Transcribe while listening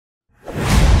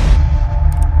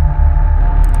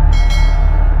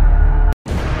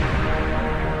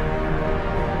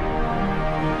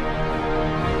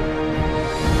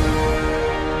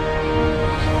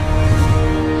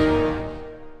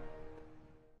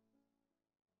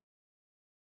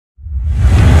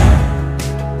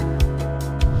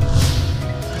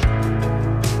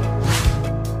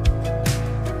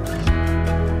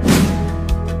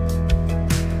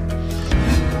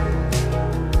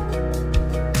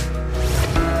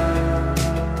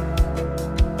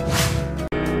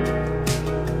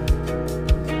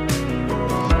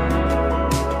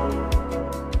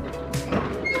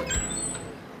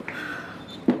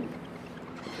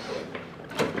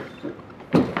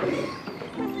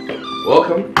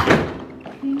Welcome.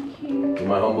 Thank you. To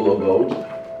my humble abode.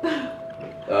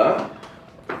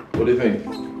 What do you think?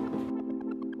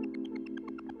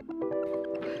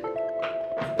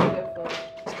 Beautiful.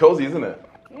 It's cozy, isn't it?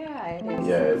 Yeah, it is.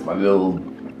 Yeah, it's my little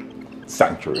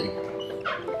sanctuary.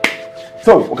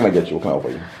 So, what can I get you? What can I offer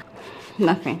you?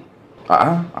 Nothing.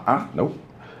 Nope.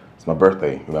 It's my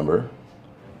birthday, remember?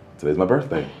 Today's my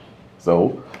birthday.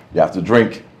 So, you have to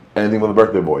drink anything for the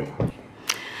birthday boy.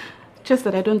 Just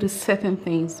that I don't do certain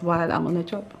things while I'm on a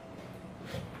job.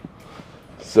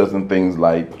 Certain things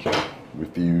like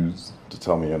refuse to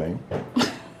tell me your name.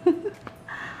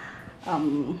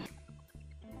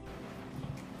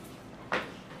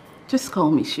 Just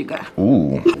call me Sugar.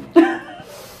 Ooh.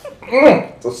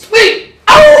 So sweet!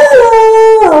 I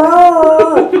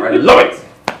love it!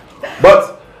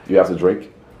 But you have to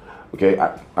drink. Okay,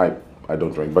 I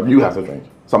don't drink, but you have to drink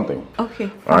something. Okay.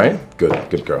 Alright?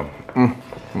 Good girl.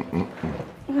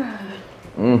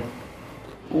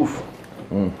 Oof.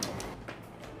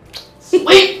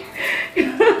 Sweet!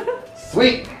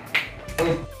 Sweet!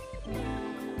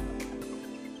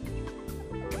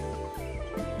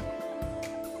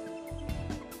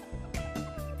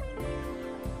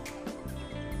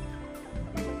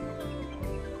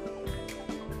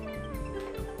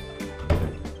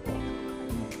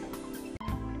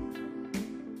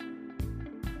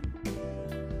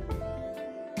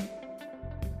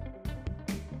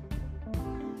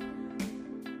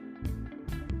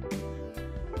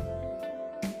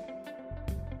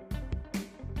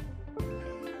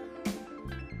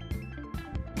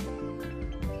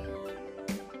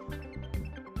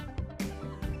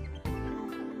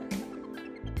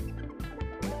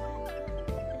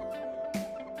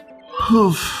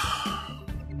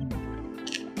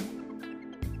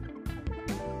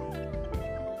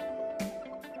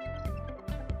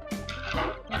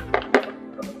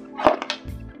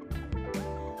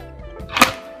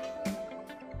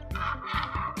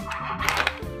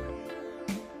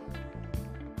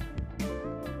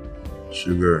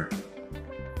 Sugar.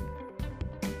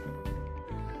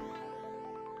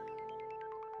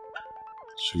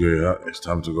 Sugar, yeah, it's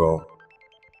time to go.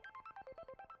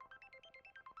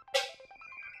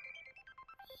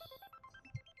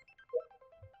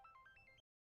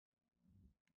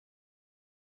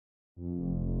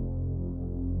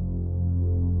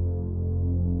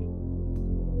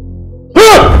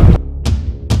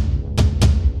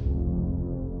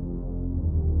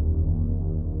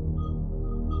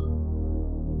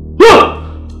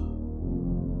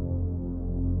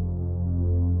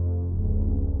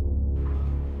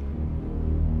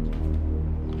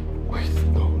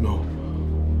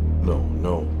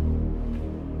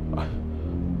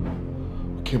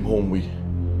 Came home, we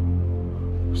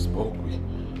spoke,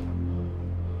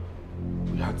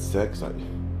 we had sex.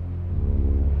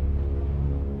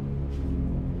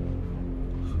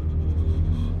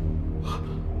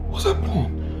 What's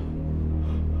happening?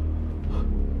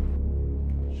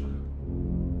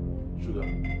 Sugar.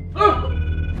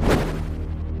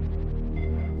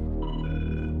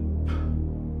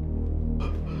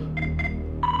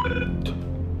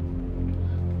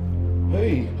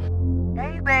 Hey.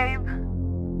 Hey, babe.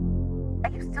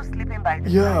 Are you still sleeping by the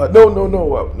Yeah, time? no.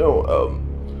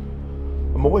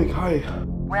 I'm awake. Hi.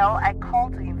 Well, I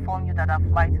called to inform you that our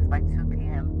flight is by 2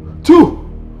 p.m. 2?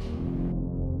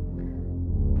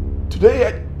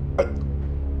 Today,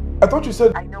 I thought you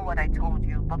said... I know what I told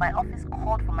you, but my office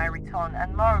called for my return,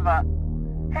 and moreover...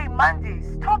 Hey, Mandy,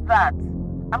 stop that!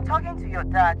 I'm talking to your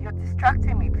dad. You're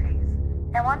distracting me, please.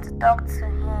 I want to talk to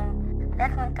him.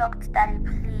 Let me talk to Daddy,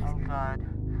 please. Oh, God.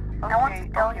 I want to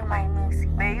tell you my news.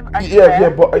 Babe, are you Yeah,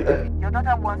 there? but Your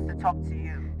daughter wants to talk to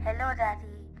you. Hello, Daddy.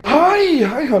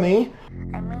 Hi, honey.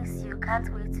 I miss you. Can't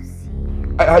wait to see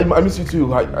you. I miss you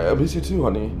too. I miss you too,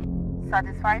 honey.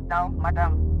 Satisfied now,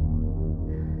 madam?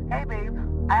 Hey, babe,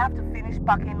 I have to finish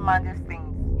packing Mandy's things.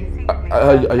 See you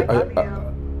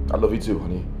later. I love you too,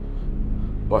 honey.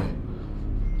 Bye.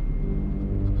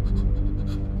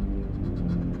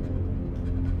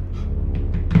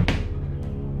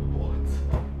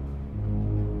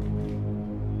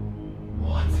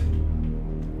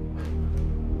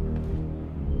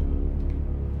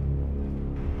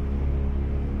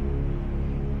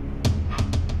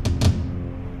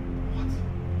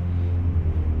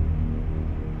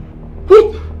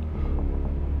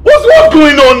 What's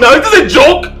going on now? Is this a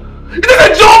joke? Is this a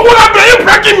joke? What happened? Are you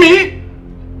pranking me?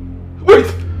 Wait.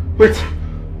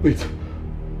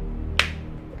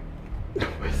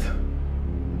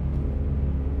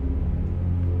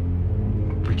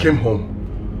 We came home.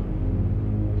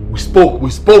 We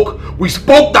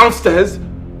spoke downstairs.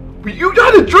 You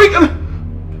had a drink and...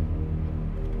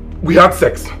 We had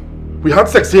sex. We had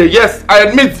sex here, yes, I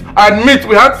admit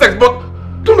we had sex, but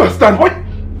don't understand, why do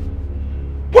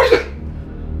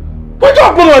you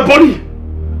have blood on my body?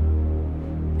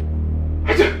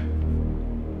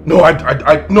 No, I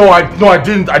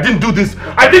didn't do this.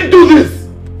 I didn't do this.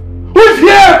 Who's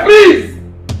here, please?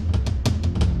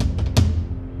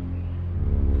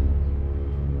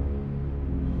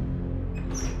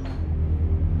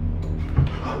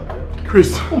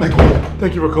 Chris. Oh my God.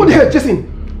 Thank you for coming. What the hell, Jason?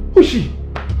 Who is she?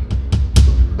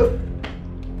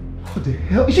 What the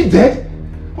hell? Is she dead?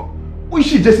 Who is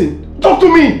she, Jason? Talk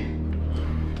to me!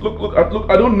 Look,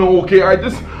 I don't know, okay? I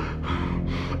just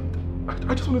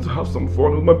wanted to have some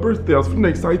fun. It was my birthday. I was feeling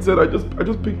excited. I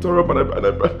just picked her up and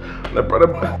I brought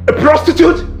her. A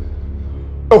prostitute?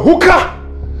 A hooker?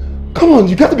 Come on,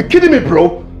 you got to be kidding me,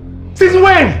 bro. Since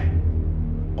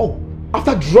when? Oh,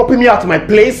 after dropping me out of my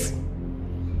place?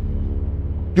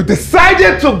 You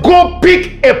decided to go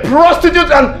pick a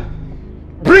prostitute and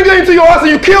bring her into your house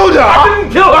and you killed her? I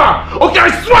didn't kill her! Okay, I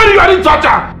swear to you I didn't touch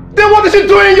her! Then what is she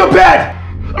doing in your bed?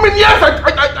 I mean, yes,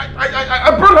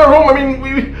 I brought her home. I mean,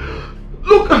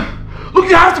 look,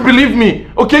 you have to believe me,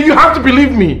 okay? You have to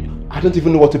believe me. I don't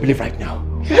even know what to believe right now.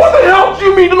 What the hell do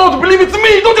you mean you don't know what to believe? It's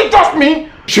me! Don't you trust me?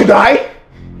 Should I?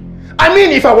 I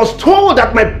mean, if I was told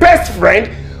that my best friend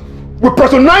would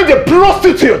patronize a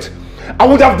prostitute, I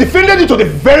would have defended you to the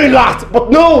very last. But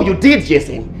no, you did,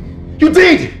 Jason. You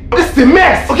did. This is a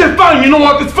mess. Okay, fine. You know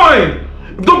what? It's fine.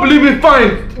 If you don't believe me,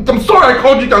 fine. I'm sorry I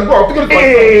called you. You can go. I'll figure it out.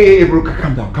 Hey, bro,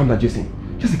 calm down,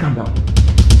 Jason. Jason, calm down.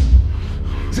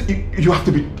 You have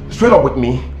to be straight up with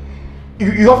me.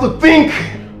 You have to think.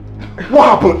 What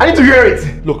happened? I need to hear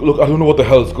it. Look, I don't know what the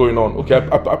hell is going on. Okay,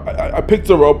 I picked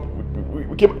her up.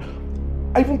 We came.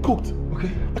 I even cooked. Okay.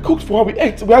 I cooked for her. We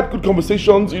ate. We had good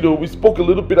conversations. You know, we spoke a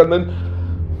little bit, and then,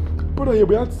 brother, yeah,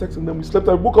 we had sex, and then we slept.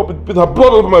 I woke up with her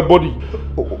blood all over my body.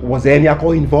 Was there any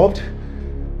alcohol involved?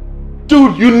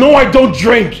 Dude, you know I don't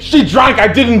drink. She drank. I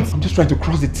didn't. I'm just trying to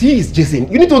cross the T's,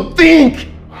 Jason. You need to think.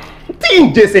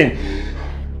 Think, Jason.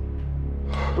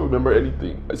 I don't remember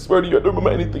anything. I swear to you, I don't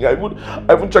remember anything. I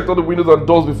even checked all the windows and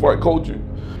doors before I called you.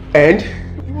 And?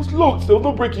 It was locked. There was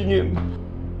no breaking in.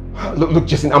 Look,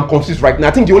 Jason, I'm confused right now.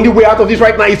 I think the only way out of this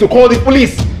right now is to call the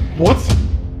police. What?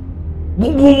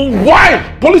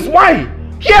 Why? Police, why?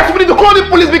 Yes, we need to call the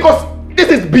police because this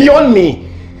is beyond me.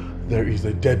 There is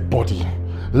a dead body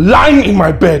lying in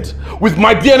my bed with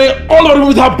my DNA all over it,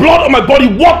 with her blood on my body.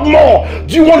 What more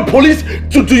do you want police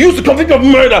to use to convict you of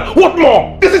murder? What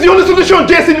more? This is the only solution,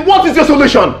 Jason. What is your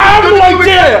solution? I have no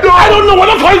idea. I don't know. We're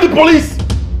not calling the police.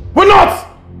 We're not.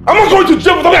 I'm not going to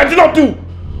jail for something I did not do.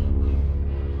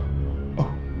 Oh,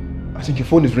 I think your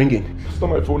phone is ringing. It's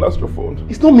not my phone. That's your phone.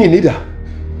 It's not me neither.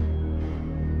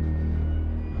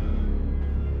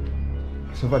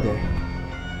 It's over there.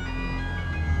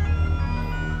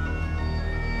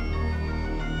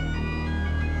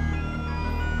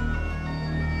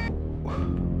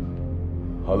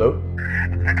 Hello?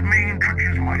 Let me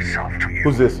introduce myself to you.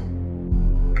 Who's this?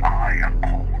 I am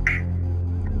called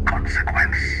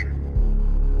Consequence.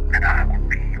 And I will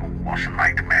be your worst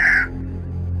nightmare.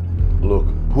 Look,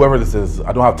 whoever this is,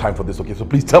 I don't have time for this, okay? So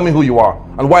please tell me who you are.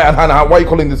 And why are you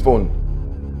calling this phone?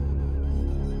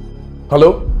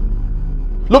 Hello?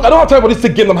 Look, I don't have time for this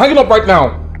sick game. I'm hanging up right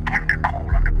now. Take the call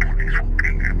and the police will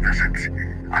pay you a visit.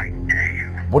 I dare you.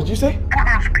 What did you say? Put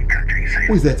on speaker, Jason.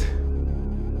 Who is that?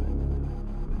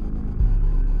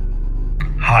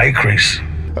 Hi, Chris.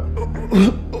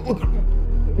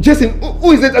 Jason,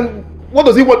 who is it and what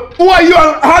does he want? Who are you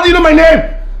and how do you know my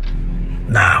name?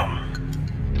 Now,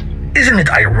 isn't it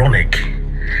ironic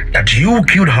that you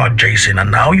killed her, Jason,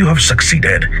 and now you have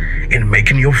succeeded in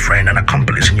making your friend an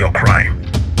accomplice in your crime?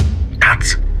 That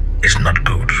is not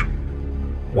good.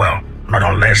 Well, not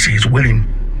unless he is willing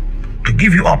to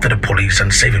give you up to the police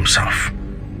and save himself.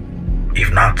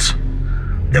 If not,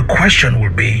 the question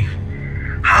will be,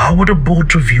 how would the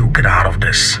both of you get out of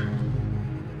this?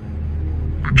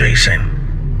 Jason,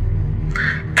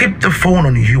 keep the phone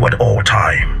on you at all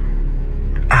time.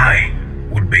 I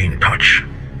will be in touch.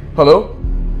 Hello?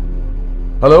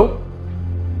 Hello?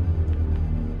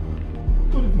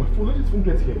 Don't leave my phone. Let this phone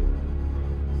get here.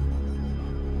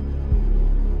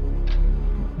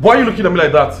 Why are you looking at me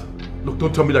like that? Look,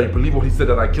 don't tell me that you believe what he said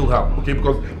that I killed her, okay?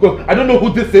 Because I don't know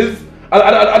who this is. I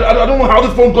don't know how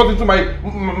this phone got into my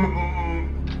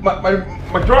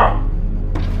drawer.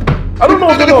 I don't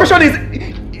know. The question is,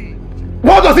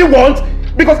 what does he want?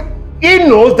 Because he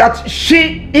knows that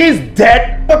she is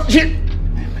dead, but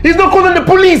he's not calling the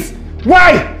police.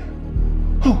 Why?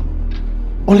 Oh,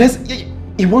 unless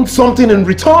he wants something in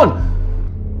return.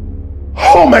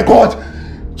 Oh my God!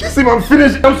 Jason, I'm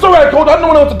finished. I'm sorry I called. I don't know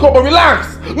when else to call, but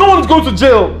relax. No one's going to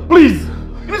jail. Please. You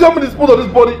need to help me dispose of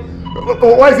this body.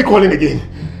 Why is he calling again?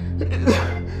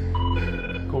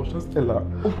 Coach, just tell her.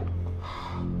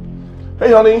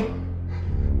 Hey, honey.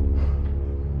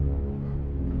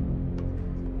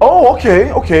 Oh,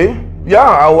 okay. Yeah,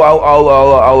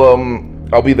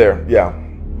 I'll be there. Yeah.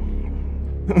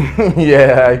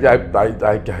 Yeah,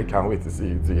 I can't wait to see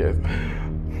you too. Yes.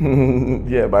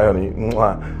 Yeah, bye, honey.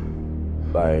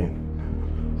 Bye.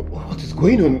 What is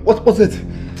going on? What was it?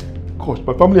 Gosh,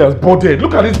 my family has boarded.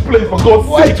 Look at this place, for God's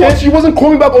sake. I thought she wasn't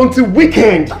coming back until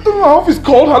weekend. I don't know, our office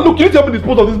called her. Look, you need to help me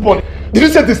dispose of this body. Did you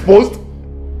say disposed?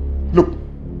 Look,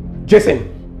 Jason,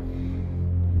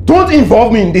 don't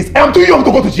involve me in this. I'm too young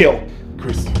to go to jail.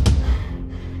 Chris,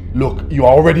 look, you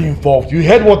are already involved. You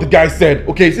heard what the guy said.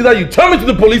 Okay, it's either you turn me to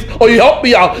the police or you help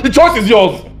me out. The choice is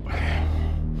yours.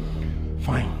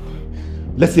 Fine.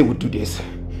 Let's say we do this.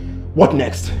 What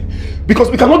next? Because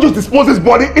we cannot just dispose this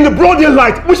body in the broad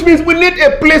daylight, which means we need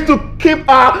a place to keep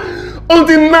her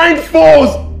until night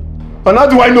falls. And how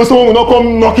do I know someone will not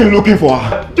come knocking looking for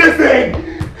her? Jason!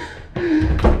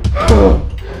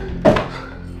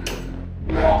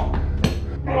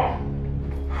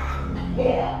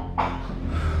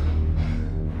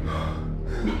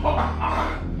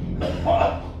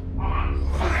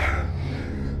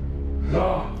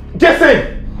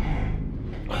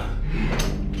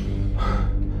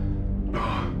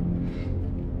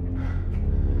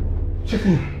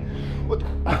 Jason! What?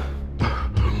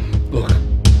 Look,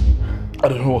 I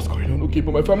don't know what's going on, okay,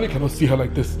 but my family cannot see her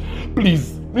like this.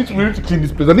 Please, we need to clean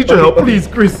this place. I need your help, please,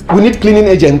 Chris. We need cleaning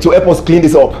agent to help us clean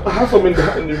this up. I have some in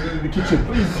the kitchen,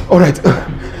 please. Alright. This thing's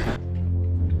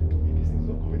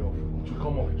not coming off. It should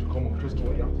come off. Just do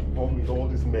what you have to involve me in all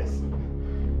this mess.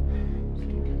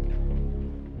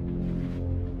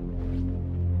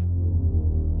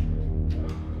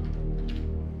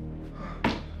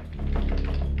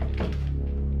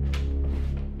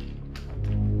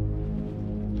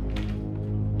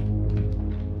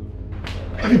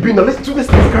 Have you been there? Let's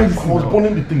carry this. I was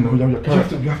burning the thing now. You have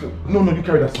to. No, you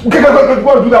carry that. Okay,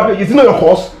 go and do that. Is it not your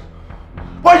course?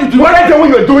 Why are you doing that? Why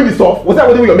when you were doing this stuff? Was that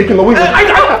when you were making noise? I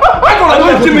thought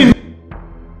I was Jimmy.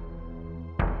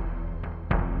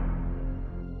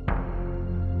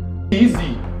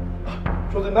 Easy.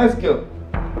 She was a nice girl.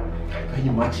 Can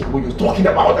you imagine what you're talking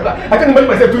about? I can't imagine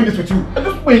myself doing this with you.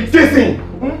 Just wait, Jason.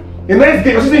 A nice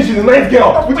girl. She's saying she's a nice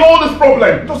girl. With all this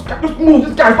problem. Just move.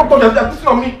 This guy, stop talking. Listen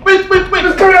on me. Wait.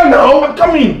 Just carry on now. I'm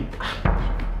coming.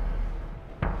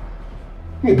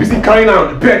 You're busy carrying out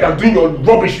on the bed and doing your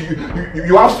rubbish.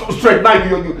 You have so strength now.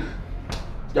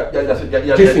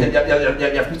 Jason.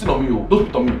 You're spitting on me. Don't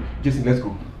spit on me. Jason, let's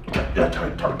go.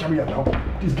 Carry on now.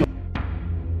 This girl.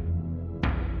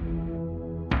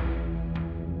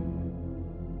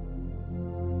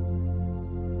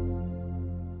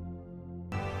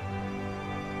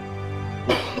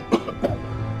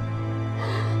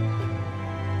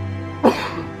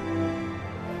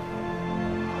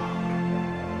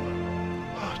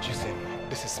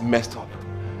 Messed up.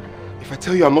 If I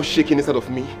tell you I'm not shaking inside of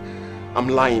me, I'm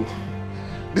lying.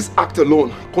 This act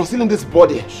alone, concealing this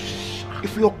body,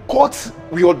 if we are caught,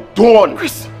 we are done.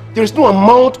 Chris, there is no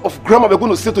amount of grammar we're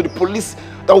going to say to the police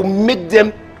that will make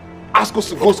them ask us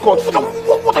to go scot-free.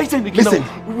 What are you saying? Listen,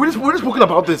 we're just spoken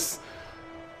about this.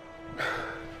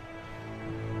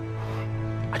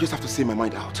 I just have to say my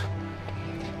mind out.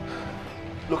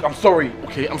 Look, I'm sorry,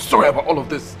 okay? I'm sorry about all of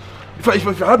this. If I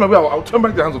had my way, I'll turn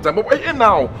back the hands of time. But we're here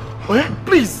now. Okay?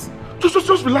 Please, just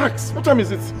relax. What time is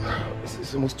it?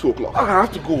 It's almost 2 o'clock. I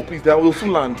have to go, please. I will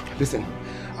soon land. Listen,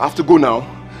 I have to go now.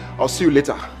 I'll see you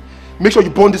later. Make sure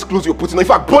you burn this clothes you're putting on. In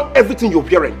fact, burn everything you're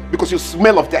wearing because you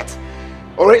smell of that.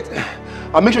 Alright?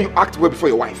 I'll make sure you act well before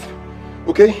your wife.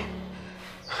 Okay?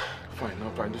 Fine.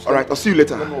 Alright, I'll see you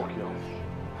later.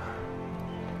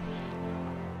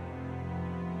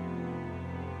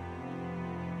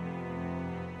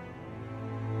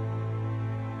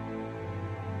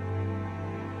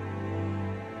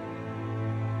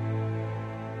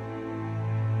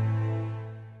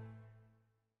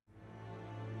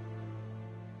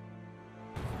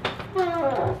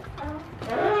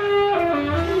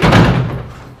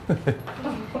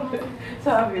 So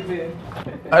how have you been?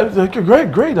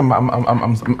 Great.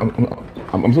 I'm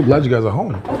so glad you guys are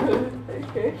home.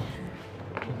 Okay.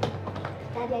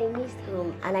 Daddy, I missed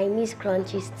home and I miss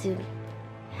crunchies too.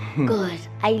 God,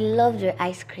 I loved your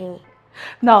ice cream.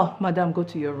 Now, madam, go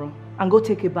to your room and go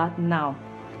take a bath now.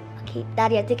 Okay,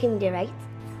 Daddy, you're taking me there, right?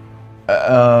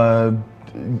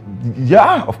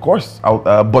 Yeah, of course.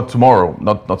 But tomorrow,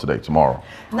 not today. Tomorrow.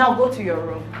 Now go to your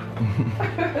room.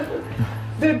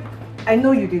 Dude, I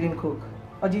know you didn't cook,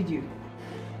 or did you?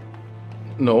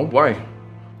 No, why?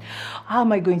 How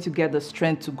am I going to get the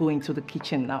strength to go into the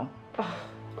kitchen now?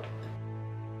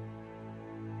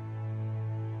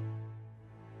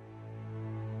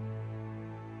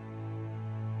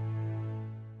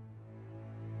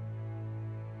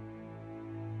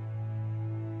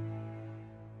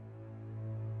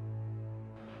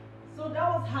 So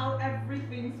that was how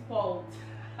everything spoiled.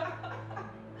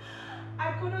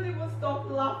 I couldn't even stop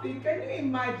laughing. Can you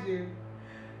imagine?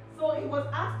 So he was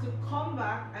asked to come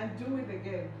back and do it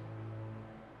again.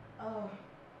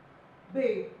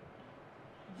 Babe,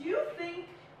 do you think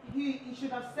he should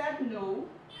have said no?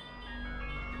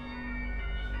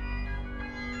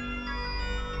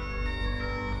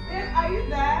 Babe, are you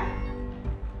there?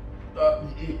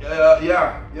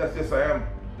 Yeah. Yes, I am.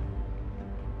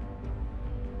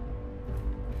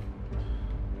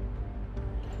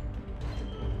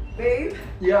 Babe?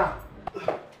 Yeah.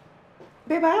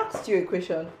 Babe, I asked you a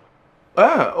question.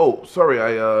 Oh, sorry.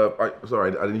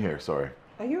 Sorry, I didn't hear. Sorry.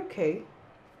 Are you okay?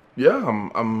 Yeah,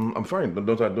 I'm fine.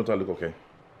 Don't I look okay?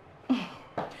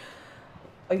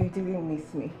 Or you didn't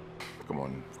miss me? Come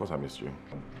on. Of course I missed you.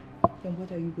 Then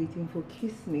what are you waiting for?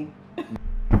 Kiss me.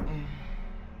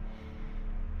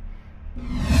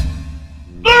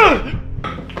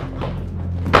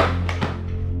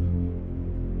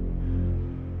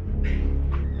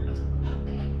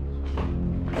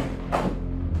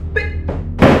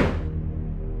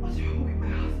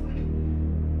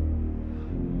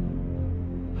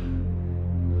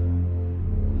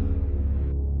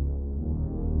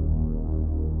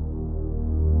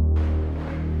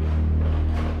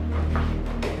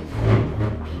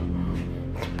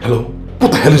 Hello?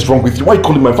 What the hell is wrong with you? Why are you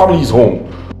calling? My family is home.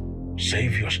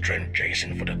 Save your strength,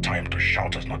 Jason, for the time to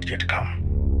shout has not yet come.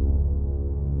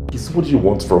 So what do you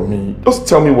want from me? Just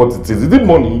tell me what it is. Is it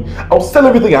money? I'll sell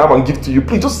everything I have and give to you.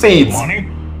 Please, just say it. Money?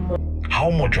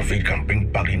 How much of it can bring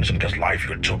back the innocent girl's life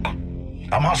you took?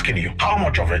 I'm asking you, how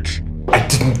much of it? I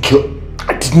didn't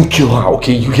kill her,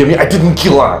 okay? You hear me? I didn't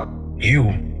kill her.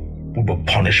 You will be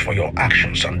punished for your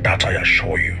actions, and that I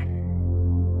assure you.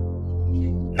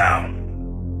 Now,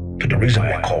 to the reason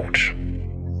I called.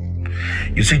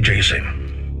 You see, Jason,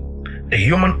 the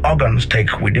human organs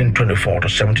take within 24 to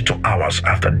 72 hours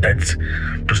after death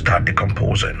to start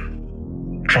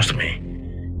decomposing. Trust me,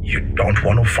 you don't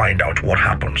want to find out what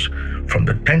happens from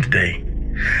the 10th day,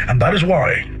 and that is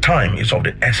why time is of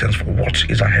the essence for what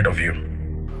is ahead of you.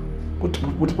 What do you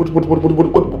mean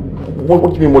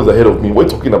what is ahead of me? What are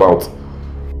you talking about?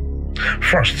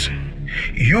 First,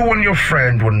 you and your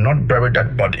friend will not bury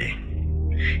that body.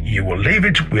 You will leave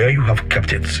it where you have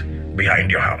kept it, behind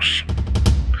your house,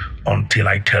 until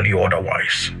I tell you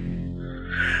otherwise.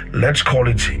 Let's call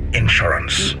it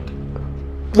insurance.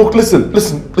 Look, listen,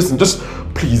 just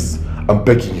please, I'm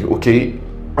begging you, okay?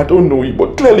 I don't know you,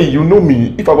 but clearly you know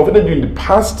me. If I've offended you in the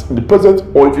past, in the present,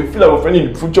 or if you feel I've offended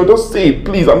in the future, just say it,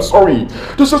 please. I'm sorry.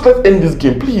 Just let's end this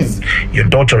game, please. Your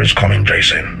daughter is coming,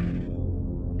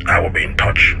 Jason. I will be in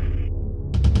touch.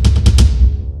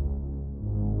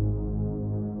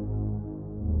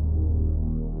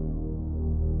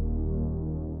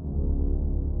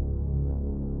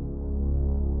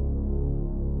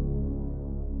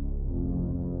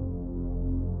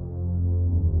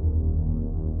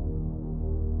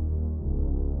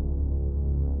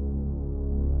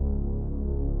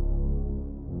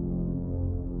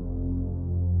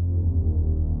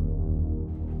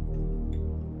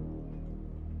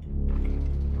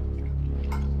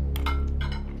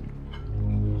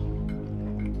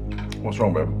 What's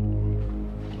wrong, babe?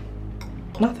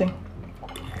 Nothing.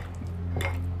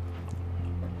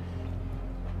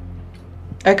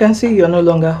 I can see you're no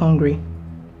longer hungry.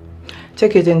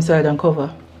 Take it inside and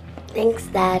cover. Thanks,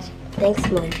 Dad. Thanks,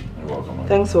 Mom. You're welcome.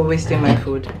 Thanks for wasting my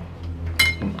food.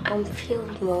 I'm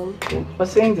filled, Mom. We're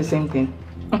saying the same thing.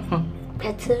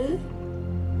 Pattern?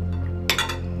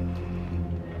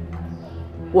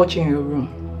 Watch in your room.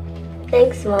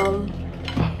 Thanks, Mom.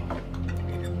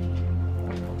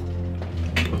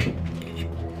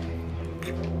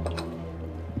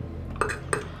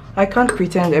 I can't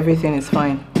pretend everything is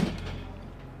fine.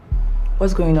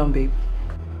 What's going on, babe?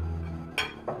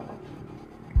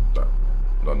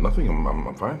 No, nothing.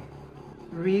 I'm fine.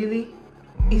 Really?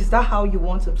 Is that how you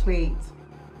want to play it?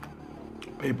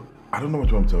 Babe, I don't know what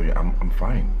you want to tell you. I'm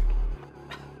fine.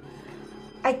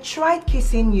 I tried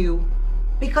kissing you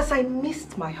because I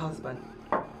missed my husband.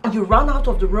 You ran out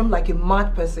of the room like a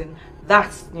mad person.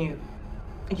 That's new.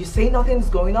 And you say nothing's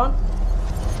going on?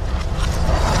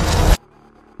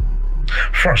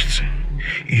 First,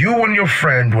 you and your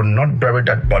friend will not bury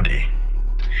that body.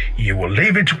 You will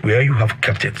leave it where you have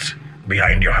kept it,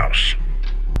 behind your house.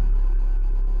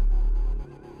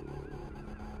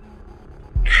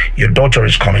 Your daughter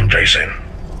is coming, Jason.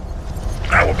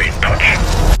 I will be in touch.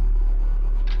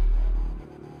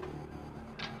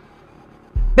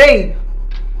 Babe!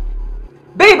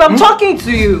 Babe, I'm talking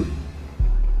to you!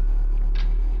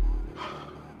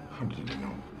 How did you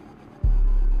know?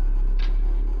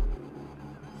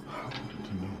 How did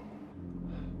you know?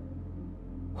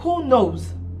 Who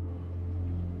knows?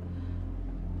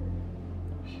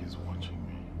 He's watching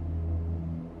me.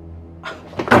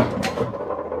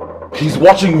 He's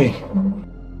watching me!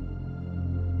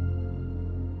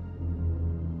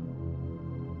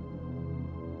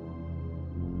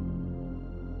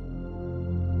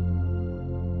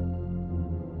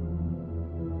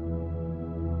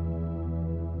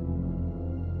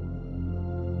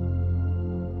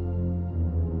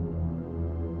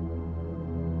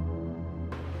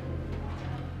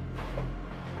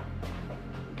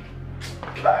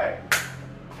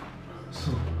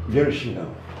 So, where is she now?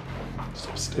 It's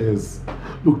upstairs.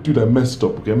 Look, dude, I messed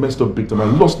up, okay? I messed up big time. I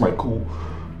lost my cool.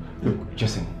 Look,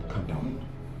 Jason, calm down.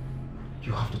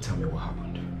 You have to tell me what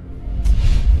happened.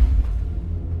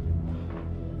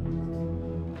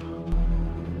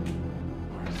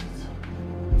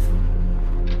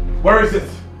 Where is it?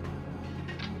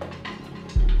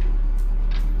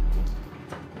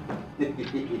 You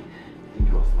think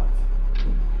you are smart.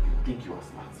 You think you are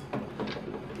smart.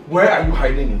 Where are you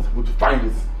hiding it? We'll find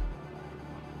it.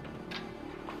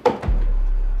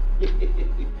 You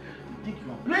think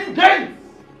you are playing games?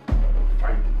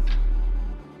 Find it.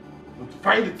 We'll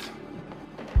find it.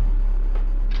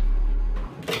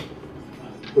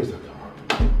 Where's that camera?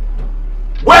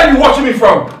 Where are you watching me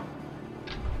from?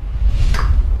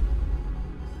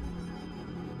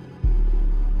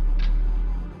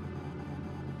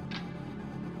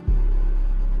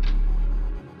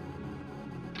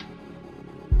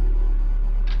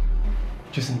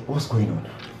 Jason, what's going on? I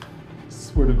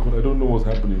swear to God, I don't know what's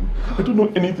happening. I don't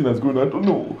know anything that's going on. I don't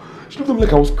know. She looked at me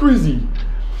like I was crazy.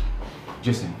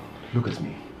 Jason, look at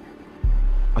me.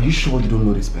 Are you sure you don't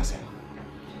know this person?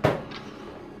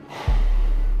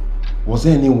 Was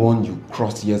there anyone you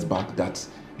crossed years back that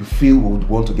you feel would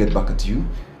want to get back at you?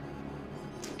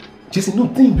 Jason, no,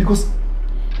 think, because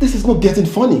this is not getting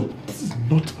funny. This is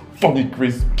not funny,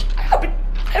 Chris. I have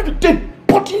a dead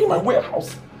body in my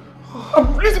warehouse.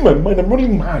 I'm losing my mind. I'm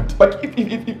running mad. Like,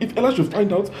 if Ella should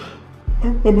find out,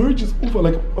 my marriage is over.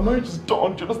 Like, my marriage is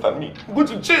done. Do you understand me? I'm going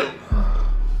to jail.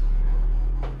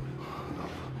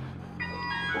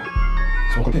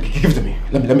 So, okay, give it to me.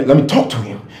 Let me talk to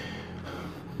him.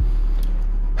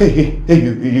 Hey,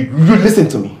 you listen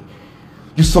to me.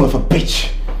 You son of a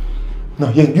bitch.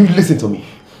 Now, yeah, you listen to me.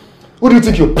 Who do you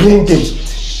think you're playing games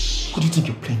with? Who do you think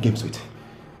you're playing games with?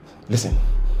 Listen,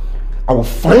 I will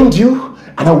find you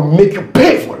and I will make you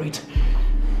pay for it.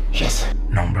 Yes.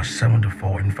 Number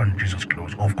 74 Infant Jesus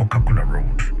Close off Coca-Cola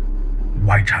Road.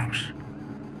 White House.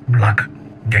 Black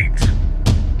gate.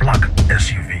 Black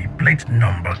SUV. Plate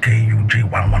number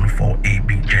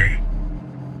KUJ114ABJ.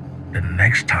 The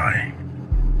next time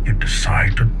you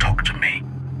decide to talk to me,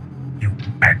 you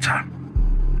better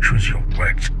choose your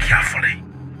words carefully.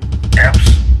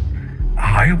 Else,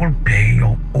 I will pay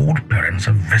your old parents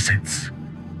a visit.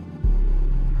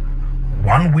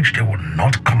 One which they will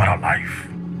not come out alive.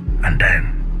 And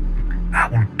then, I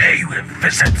will pay you a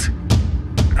visit.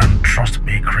 And trust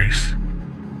me, Chris,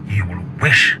 you will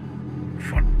wish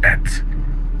for death,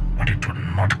 but it will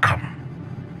not come.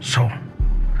 So,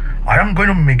 I am going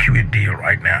to make you a deal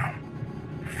right now.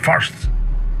 First,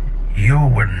 you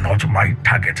were not my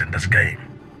target in this game.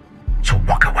 So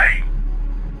walk away.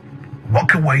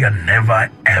 Walk away and never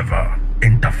ever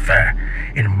interfere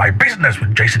in my business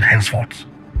with Jason henceforth.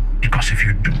 Because if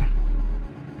you do,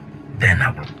 then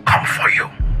I will come for you.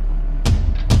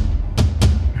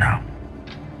 Now,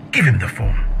 give him the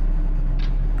phone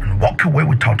and walk away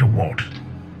without a word.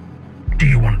 Do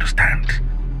you understand?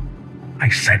 I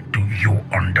said, do you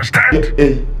understand?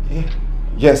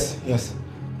 Yes.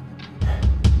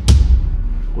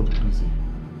 What do you see?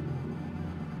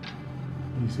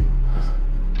 What do you see?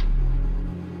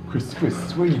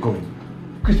 Chris, where are you going?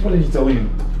 Chris, what did he tell you?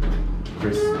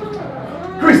 Chris!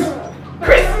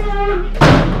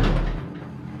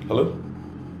 Hello?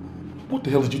 What the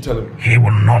hell did you tell him? He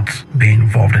will not be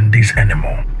involved in this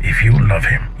anymore. If you love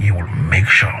him, you will make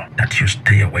sure that you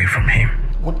stay away from him.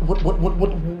 What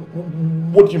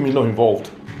do you mean not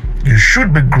involved? You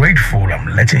should be grateful I'm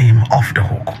letting him off the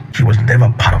hook. He was never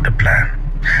part of the plan.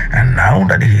 And now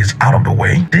that he is out of the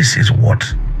way, this is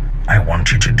what I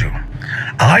want you to do.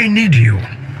 I need you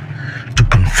to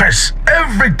confess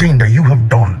everything that you have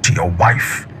done to your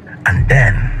wife and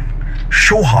then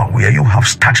show her where you have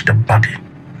starched the body.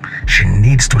 She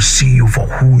needs to see you for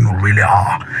who you really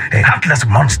are, a heartless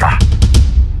monster.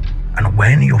 And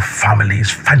when your family is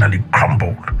finally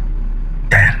crumbled,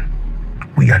 then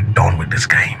we are done with this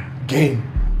game. Game?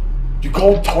 You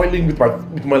call toiling with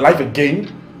my life a game?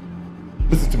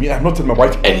 Listen to me, I'm not telling my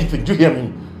wife anything, do you hear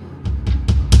me?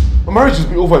 My marriage will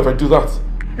be over if I do that.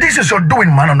 This is your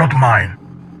doing, man, and not mine.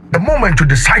 The moment you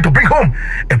decide to bring home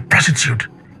a prostitute,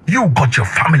 you got your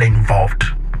family involved.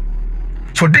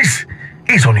 So this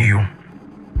is on you.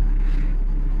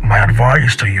 My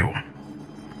advice to you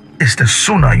is the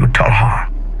sooner you tell her,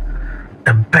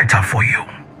 the better for you.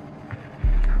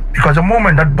 Because the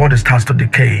moment that body starts to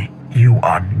decay, you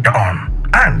are done.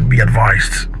 And be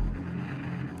advised,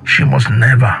 she must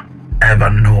never, ever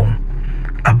know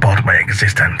about my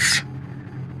existence.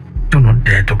 Do not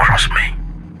dare to cross me.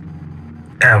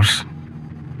 Else,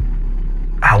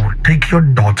 I will take your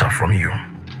daughter from you,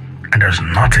 and there's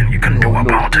nothing you can do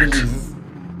about it.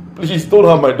 Please don't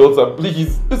harm my daughter,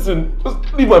 please. Listen,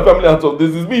 just leave my family out of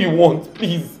this. It's me you want,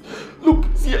 please. Look,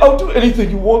 see, I'll do anything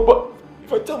you want, but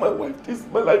if I tell my wife this,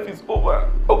 my life is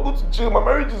over. I'll go to jail, my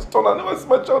marriage is done, I'll never see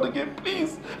my child again,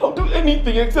 please. I'll do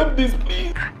anything except this,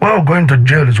 please. Well, going to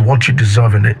jail is what you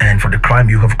deserve in the end for the crime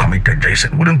you have committed,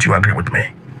 Jason. Wouldn't you agree with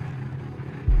me?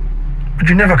 But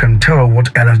you never can tell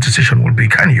what Ella's decision will be,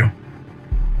 can you?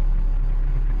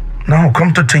 Now,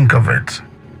 come to think of it,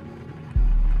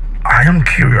 I am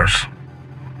curious.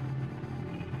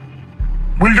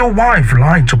 Will your wife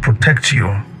lie to protect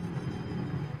you?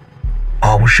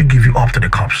 Or will she give you up to the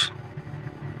cops?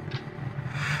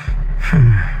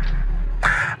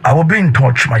 I will be in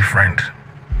touch, my friend.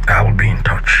 I will be in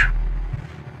touch.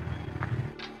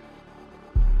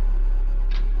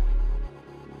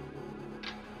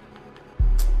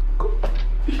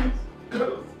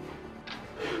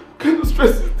 What kind of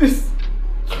stress is this?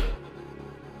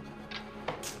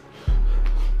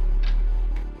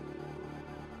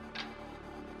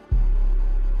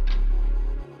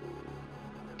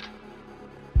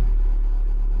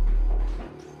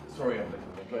 Sorry, I'm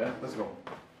late. Let's go.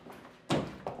 Come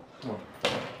on.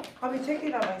 I'll be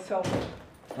taking that myself.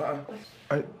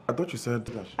 I thought you said...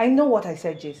 I know what I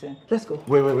said, Jason. Let's go.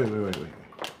 Wait.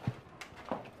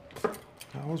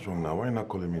 What's wrong now? Why are you not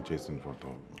calling me Jason for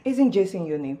Tom? Isn't Jason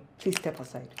your name? Please step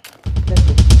aside. Let's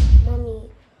go. Mommy,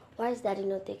 why is Daddy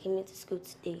not taking me to school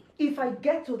today? If I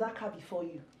get to that car before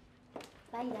you.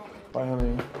 Bye, Daddy. Bye,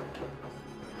 honey.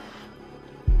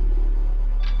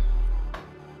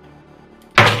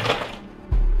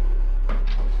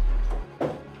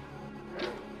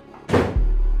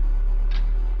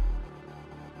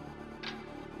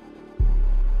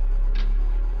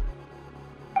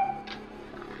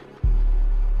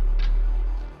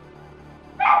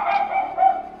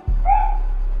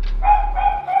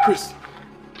 Chris!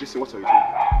 Jason, what are you doing?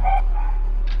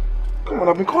 Come on,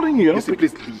 I've been calling you. Jason,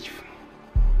 please leave.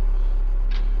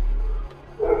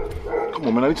 Come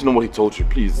on, man, I need to know what he told you,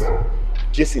 please.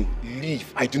 Jason,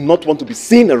 leave. I do not want to be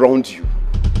seen around you.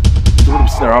 You don't want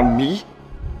to be seen around me?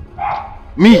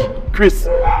 Me? Chris? Is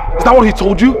that what he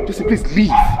told you? Jason, please leave.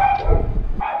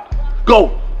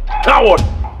 Go! Coward!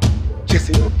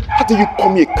 Jason, how do you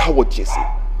call me a coward, Jason?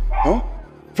 Huh?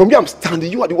 From where I'm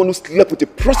standing, you are the one who slept with a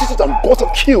prostitute and got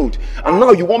her killed. And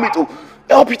now you want me to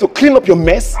help you to clean up your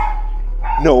mess?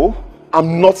 No,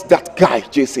 I'm not that guy,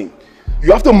 Jason.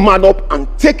 You have to man up and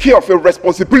take care of your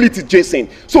responsibility, Jason.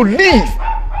 So leave!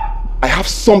 I have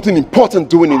something important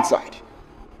doing inside.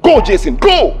 Go, Jason,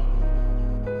 go!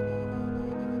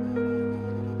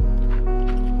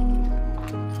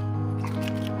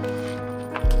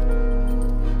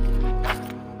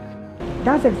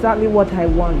 That's exactly what I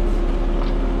want.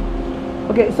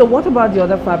 Okay, so what about the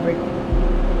other fabric?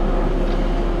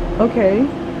 Okay.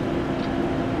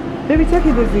 Baby, take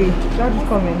it easy. Daddy's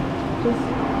coming. Just...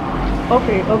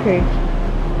 Okay.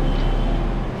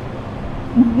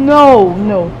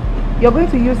 No. You're going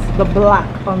to use the black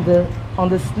on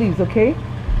the sleeves, okay?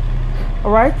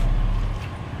 Alright?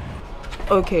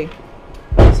 Okay.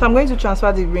 So I'm going to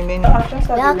transfer the remaining.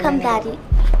 Welcome, Daddy.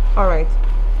 Alright.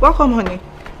 Welcome, honey.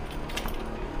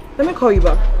 Let me call you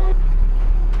back.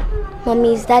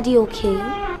 Mommy, is Daddy okay?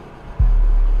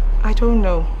 I don't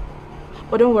know.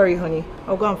 But don't worry, honey.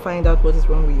 I'll go and find out what is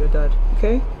wrong with your dad,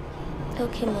 okay?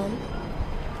 Okay, Mom.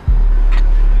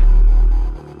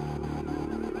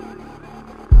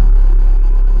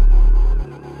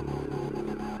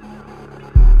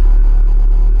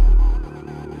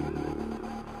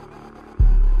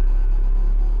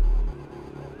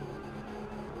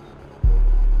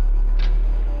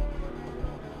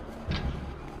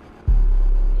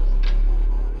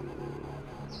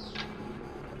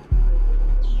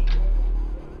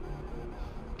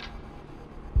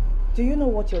 Do you know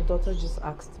what your daughter just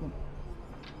asked me?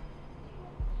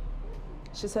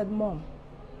 She said, Mom,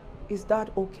 is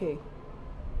that okay?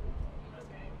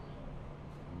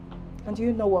 And do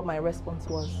you know what my response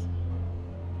was?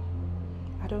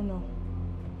 I don't know.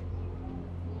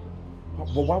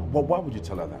 Why would you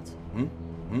tell her that?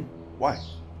 Why?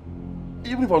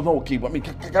 Even if I was not okay, I mean,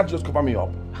 can't you just cover me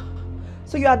up?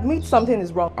 So you admit something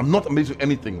is wrong? I'm not admitting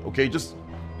anything, okay? Just...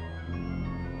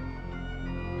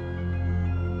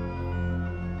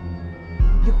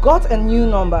 You got a new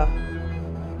number.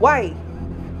 Why?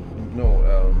 No,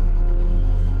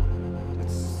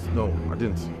 no, I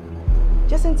didn't.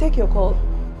 Jason, take your call.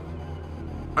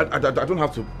 I don't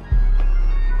have to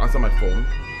answer my phone.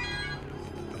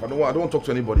 I don't want to talk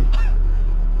to anybody.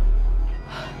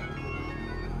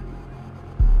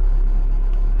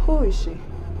 Who is she?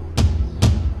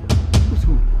 Who's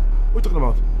who? What are you talking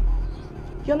about?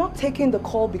 You're not taking the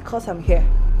call because I'm here.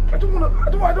 I don't feel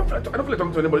like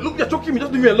talking to anybody. Look, you're choking me.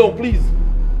 Just leave me alone, please.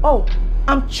 Oh,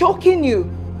 I'm choking you.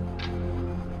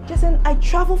 Jason, I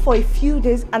travel for a few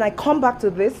days and I come back to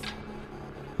this.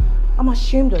 I'm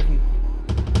ashamed of you.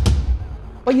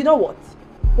 But you know what?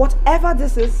 Whatever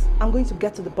this is, I'm going to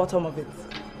get to the bottom of it.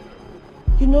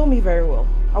 You know me very well.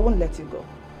 I won't let you go.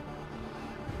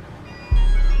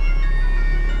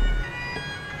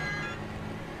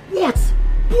 What?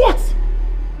 What?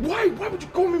 Why? Why would you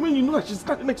call me when you know that she's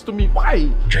standing next to me? Why?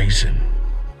 Jason,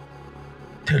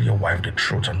 tell your wife the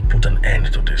truth and put an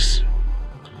end to this.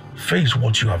 Face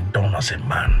what you have done as a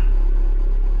man.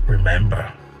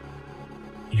 Remember,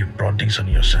 you brought this on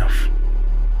yourself.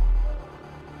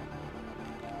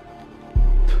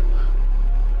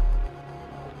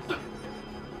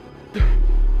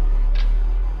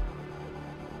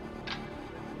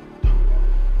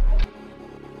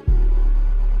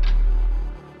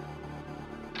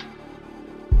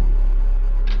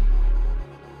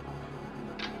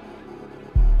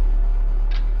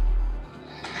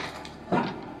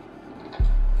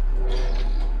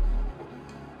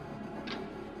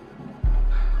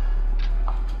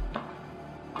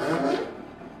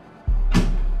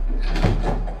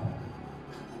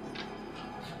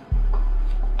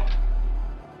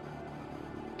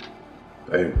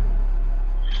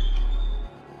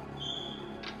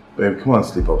 Babe, come on,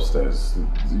 sleep upstairs.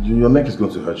 Your neck is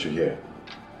going to hurt you here.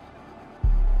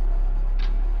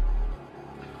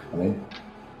 Honey?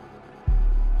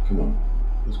 Come on,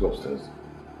 let's go upstairs.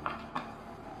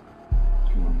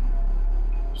 Come on,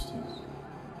 upstairs.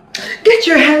 Get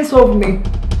your hands off me!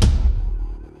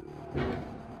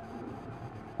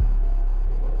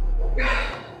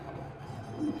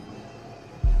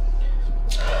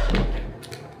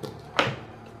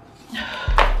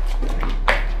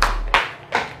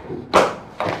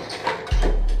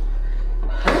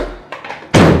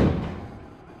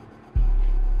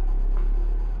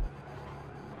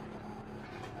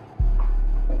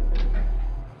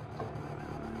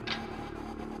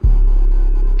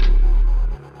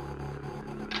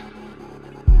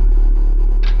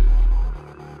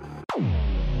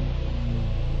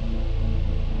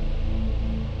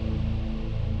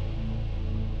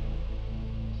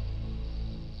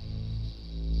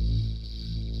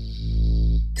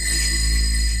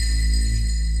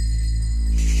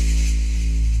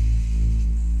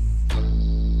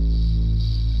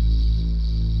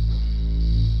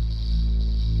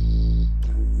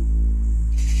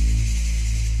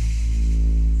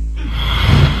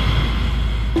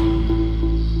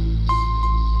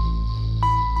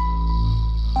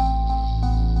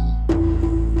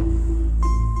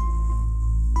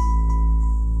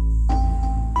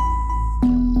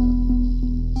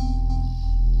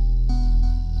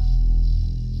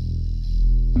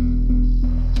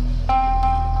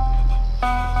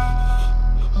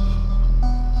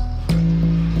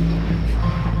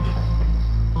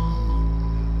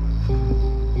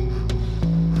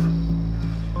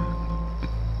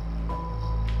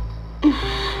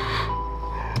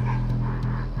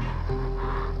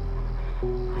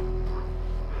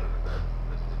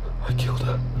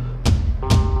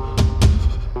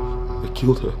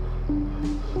 Killed her.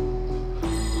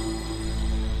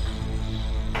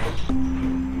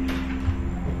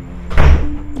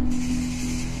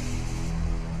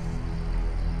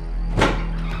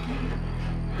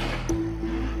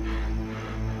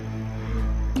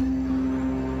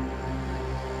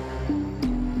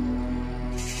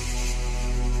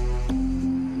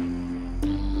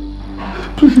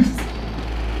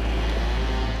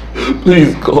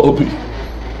 Please call me.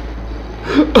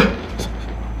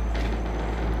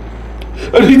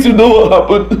 I need to know what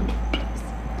happened.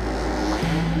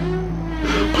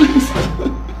 Please.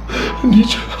 I need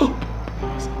your help.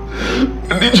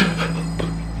 I need your help.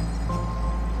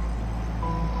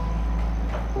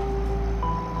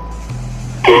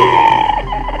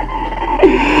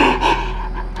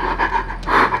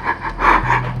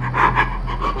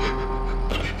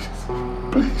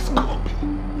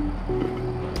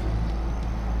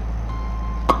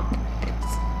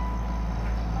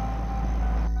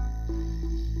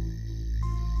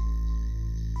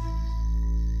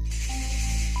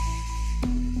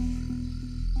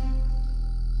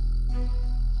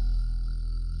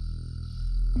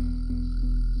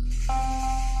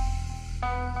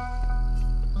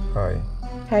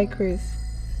 Hi, Chris.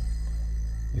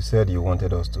 You said you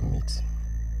wanted us to meet.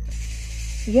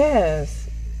 Yes,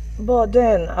 but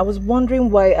then I was wondering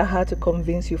why I had to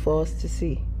convince you for us to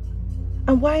see.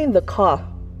 And why in the car?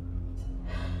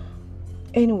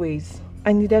 Anyways,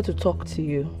 I needed to talk to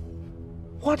you.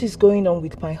 What is going on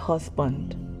with my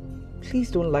husband?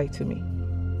 Please don't lie to me.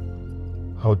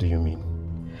 How do you mean?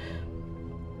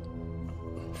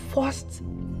 First,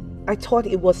 I thought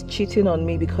it was cheating on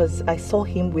me because I saw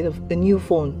him with a new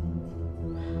phone.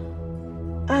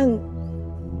 And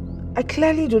I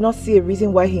clearly do not see a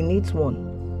reason why he needs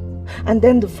one. And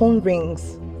then the phone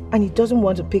rings and he doesn't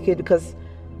want to pick it because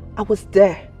I was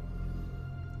there.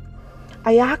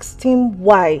 I asked him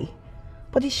why,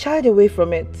 but he shied away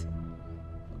from it.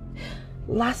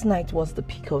 Last night was the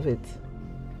peak of it.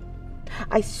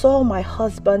 I saw my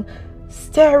husband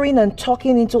staring and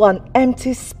talking into an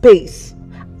empty space,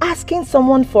 asking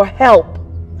someone for help.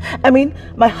 I mean,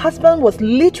 my husband was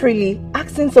literally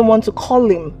asking someone to call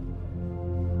him.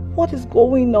 What is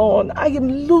going on? I am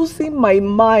losing my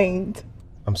mind.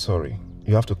 I'm sorry.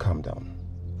 You have to calm down.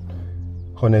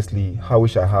 Honestly, I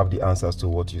wish I have the answers to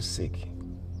what you seek.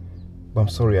 But I'm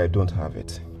sorry I don't have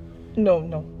it.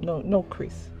 No,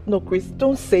 Chris. No, Chris,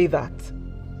 don't say that.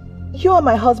 You and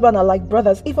my husband are like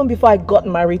brothers even before I got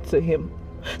married to him.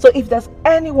 So if there's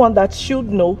anyone that should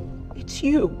know, it's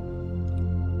you.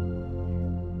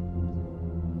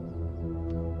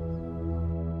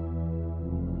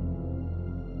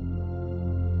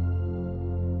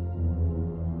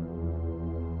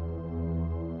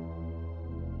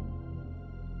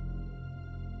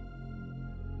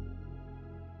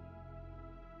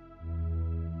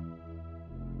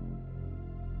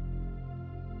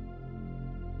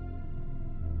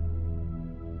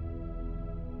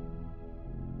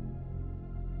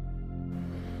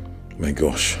 My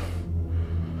gosh,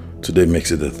 today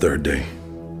makes it the third day.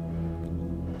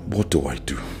 What do I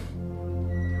do?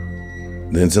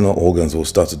 The internal organs will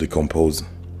start to decompose.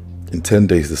 In 10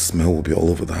 days, the smell will be all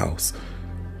over the house.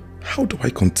 How do I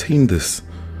contain this?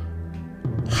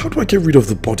 How do I get rid of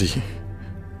the body?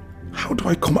 How do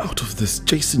I come out of this?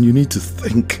 Jason, you need to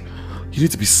think. You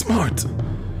need to be smart.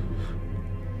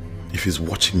 If he's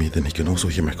watching me, then he can also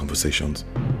hear my conversations.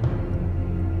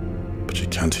 But you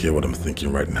can't hear what I'm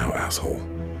thinking right now, asshole.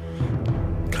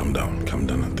 Calm down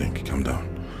and think, calm down.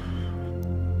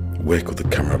 Where could the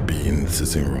camera be in the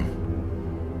sitting room?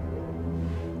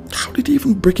 How did he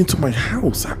even break into my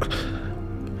house? How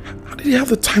did he have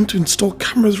the time to install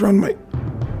cameras around my...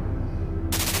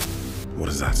 What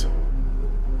is that?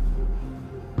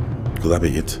 Could that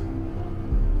be it?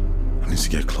 I need to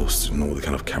get close to know the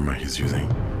kind of camera he's using.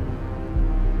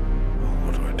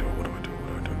 What do I do?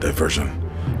 Diversion.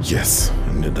 Yes,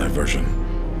 I need a diversion.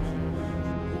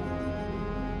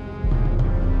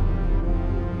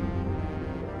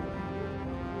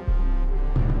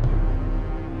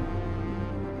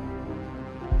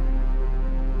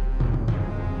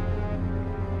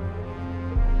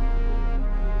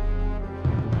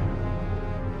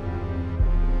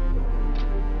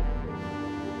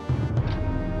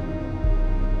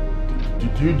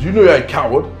 Do you know you're a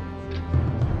coward?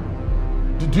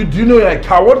 Do you know you're a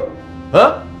coward?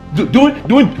 Huh? Doing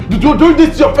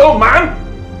this to your fellow man?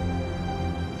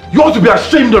 You ought to be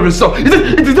ashamed of yourself. Is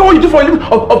that what you do for a living?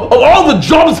 Of all the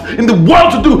jobs in the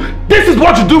world to do, this is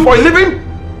what you do for a living?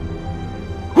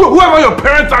 Whoever your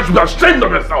parents are should be ashamed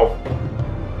of yourself.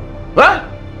 Huh?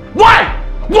 Why?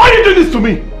 Why are you doing this to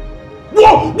me?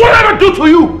 What did I do to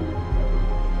you?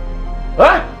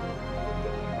 Huh?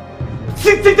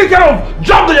 Take care of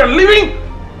job that you're living?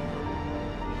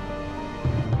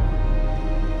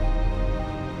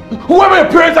 Whoever your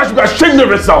parents are should be ashamed of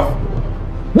yourself.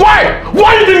 Why?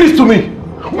 Why are you doing this to me?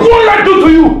 What did I do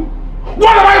to you?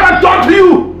 What have I ever done to you?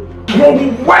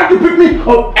 Why did you pick me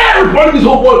of everybody in this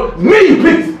whole world? Me you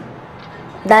picked?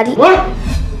 Daddy? What?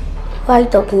 Who are you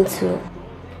talking to?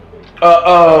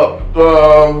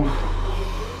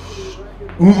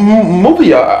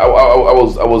 Movie. I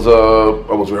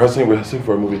was rehearsing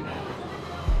for a movie.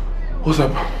 What's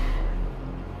up?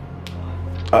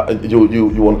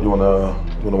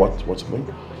 You wanna watch something?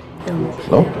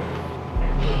 No?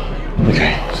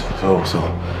 Okay.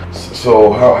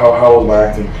 So how was my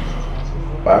acting?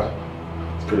 Bad?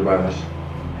 It's pretty bad.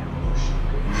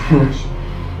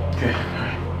 Okay.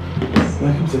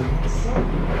 Alright. Come sit.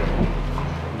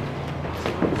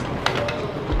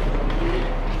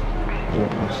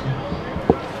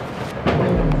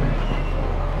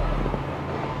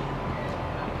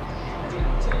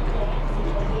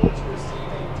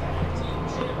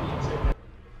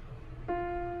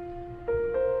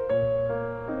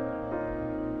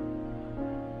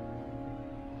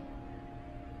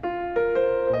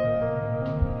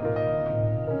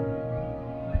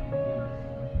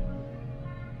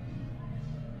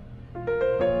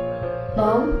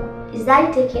 Is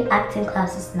Daddy taking acting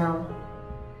classes now?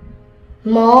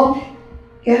 Mom?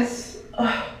 Yes.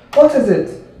 What is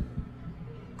it?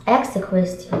 I asked a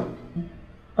question.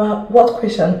 What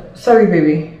question? Sorry,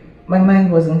 baby. My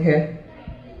mind wasn't here.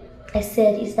 I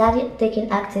said, is Daddy taking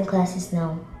acting classes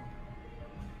now?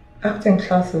 Acting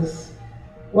classes?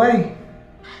 Why?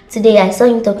 Today I saw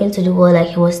him talking to the wall like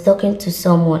he was talking to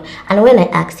someone, and when I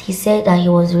asked, he said that he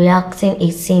was reacting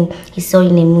a scene he saw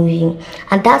in a movie,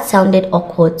 and that sounded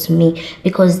awkward to me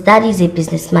because Daddy is a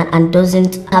businessman and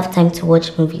doesn't have time to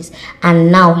watch movies,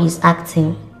 and now he's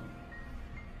acting.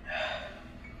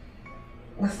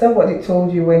 Was that what he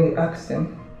told you when you asked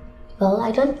him? Well,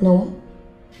 I don't know.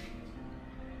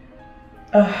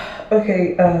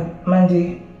 Okay,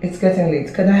 Mandy, it's getting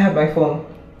late. Can I have my phone?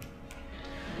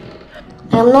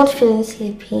 I'm not feeling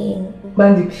sleepy.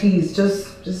 Mandy, please,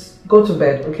 just go to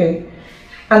bed, okay?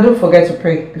 And don't forget to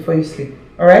pray before you sleep,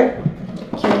 alright?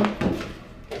 Okay.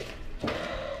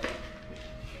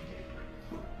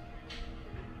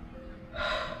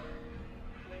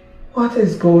 What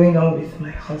is going on with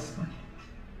my husband?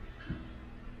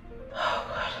 Oh,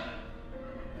 God.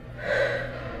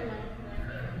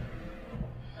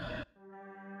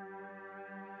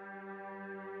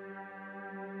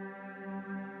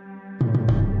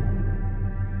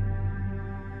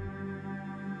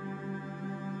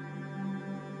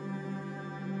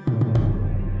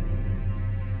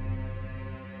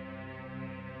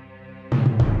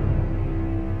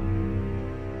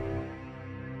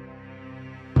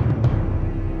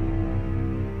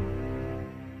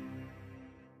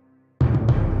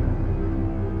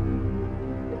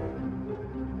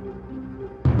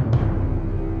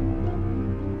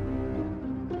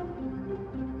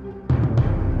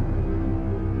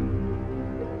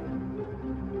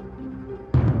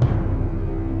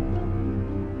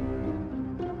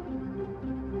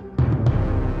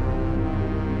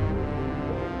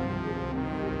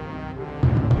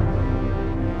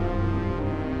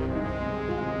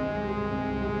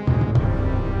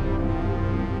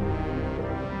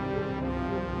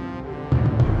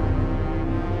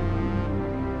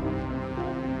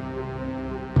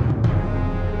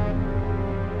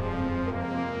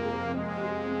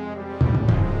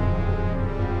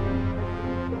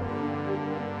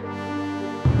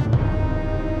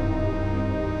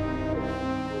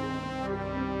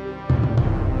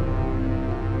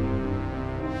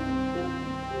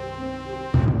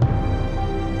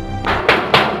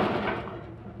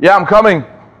 Yeah, I'm coming.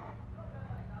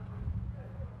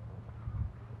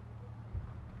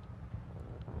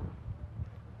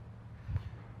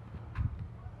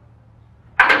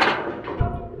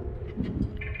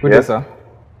 Good day, sir.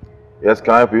 Yes,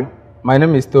 can I help you? My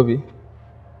name is Toby,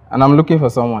 and I'm looking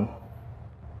for someone.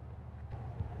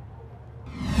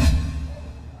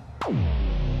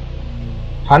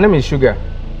 Her name is Sugar,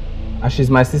 and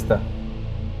she's my sister.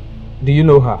 Do you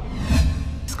know her?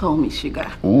 Just call me Sugar.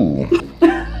 Ooh.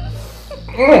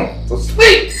 So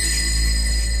sweet!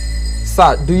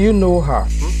 Sir, do you know her?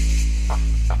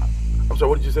 I'm sorry,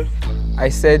 what did you say? I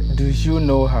said, do you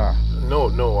know her? No,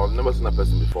 I've never seen that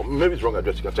person before. Maybe it's wrong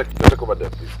address. You can check over there,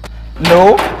 please.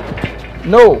 No.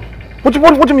 No. What do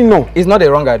you mean no? It's not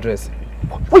a wrong address.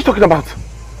 What are you talking about?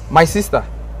 My sister.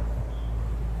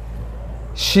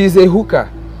 She's a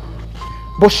hooker.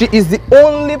 But she is the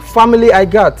only family I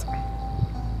got.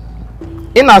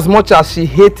 In as much as she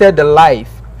hated the life,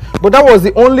 but that was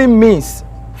the only means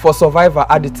for survival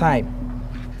at the time.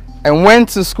 And went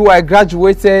to school, I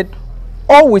graduated,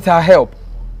 all with her help.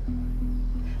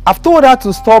 I've told her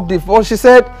to stop this, but she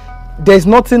said there's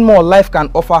nothing more life can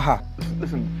offer her.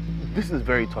 Listen, this is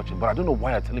very touching, but I don't know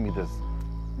why you're telling me this.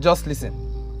 Just listen.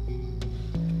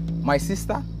 My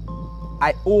sister,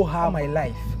 I owe her my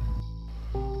life.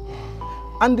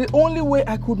 And the only way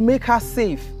I could make her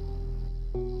safe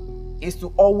is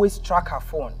to always track her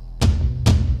phone.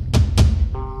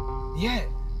 Yeah.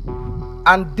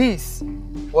 And this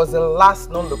was the last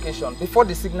known location before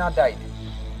the signal died.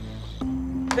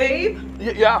 Babe?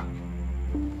 Yeah.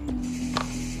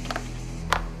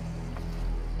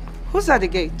 Who's at the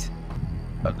gate?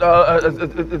 It's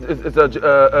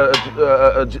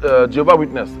a Jehovah's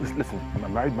Witness. Listen, I'm a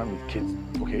married man with kids.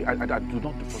 Okay, I do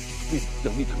not do this. Please,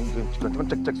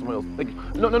 check somewhere else. Thank you.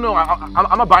 No,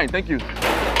 I'm not buying. Thank you.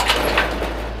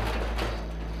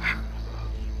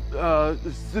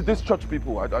 This church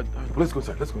people. Let's go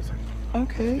inside.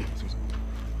 Okay.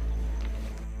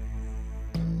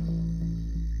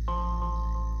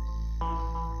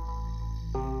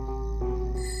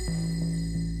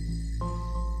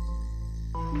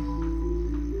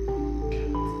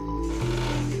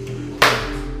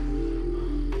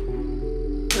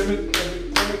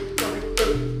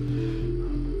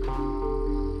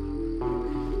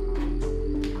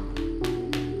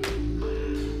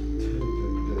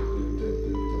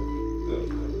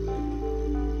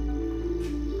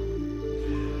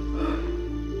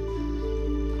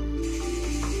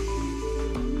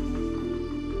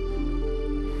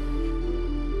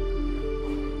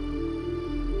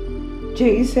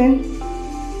 Jason,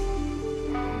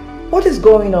 what is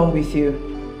going on with you?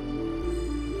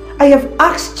 I have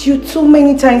asked you too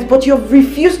many times, but you have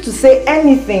refused to say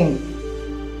anything.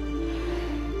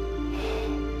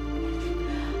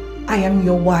 I am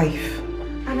your wife.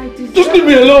 And I deserve... Just leave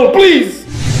me alone, please!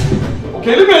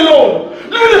 Okay, leave me alone!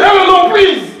 Leave me the hell alone,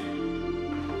 please!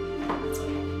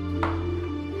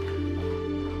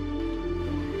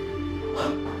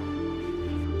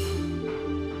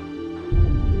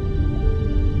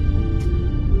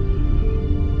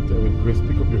 Damn it, Grace,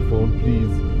 pick up your phone, please.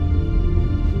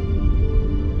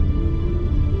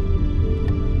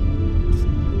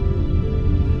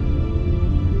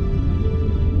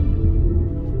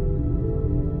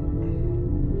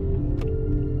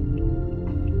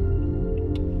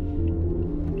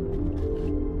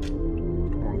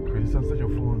 Answer your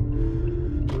phone.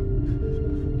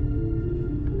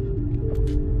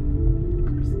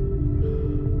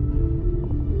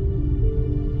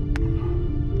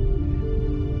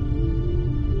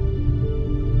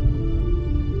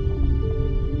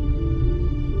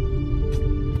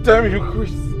 Damn you,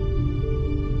 Chris.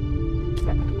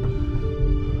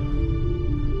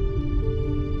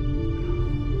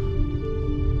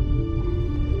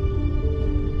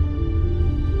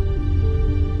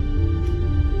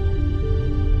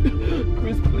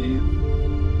 Chris, please.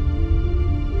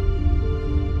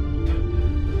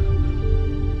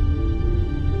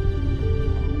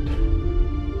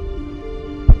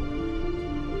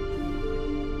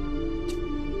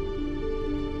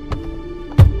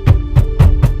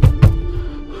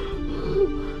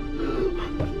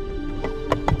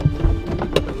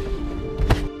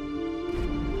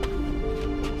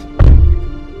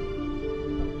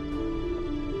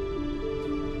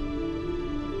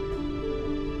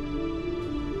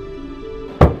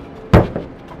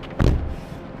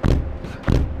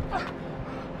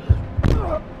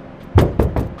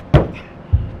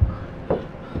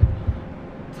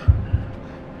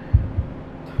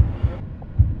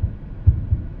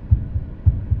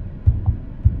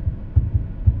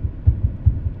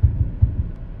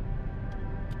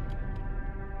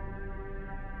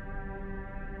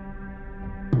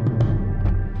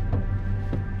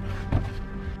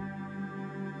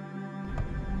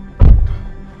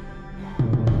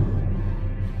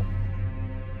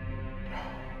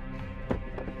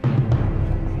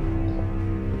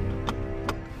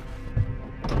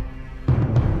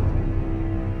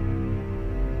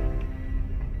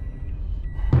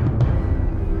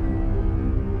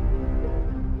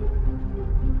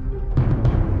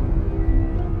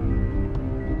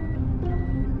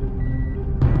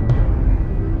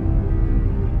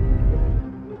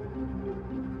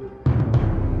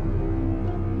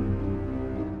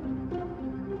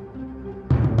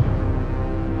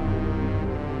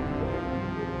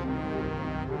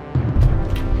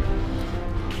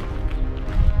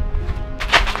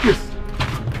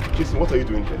 Jason, what are you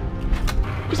doing here?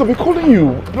 Because I've been calling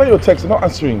you, replying your text, you're not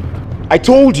answering. I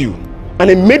told you,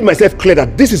 and I made myself clear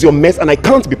that this is your mess and I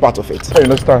can't be part of it. I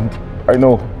understand, I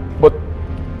know, but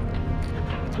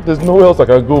there's nowhere else I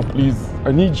can go, please.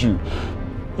 I need you.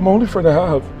 You're my only friend I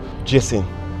have. Jason,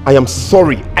 I am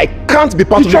sorry. I can't be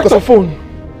part of it. You tracked her phone.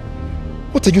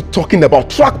 What are you talking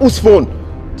about? Track whose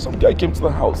phone? Some guy came to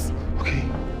the house. Okay.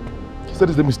 He said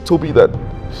his name is Toby, that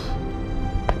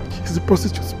he's a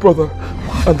prostitute's brother,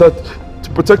 and that to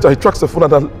protect her, he tracks her phone,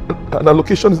 and her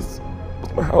location is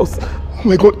my house. Oh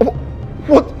my God!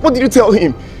 What did you tell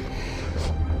him?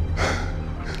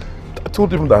 I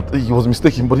told him that he was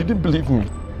mistaken, but he didn't believe me.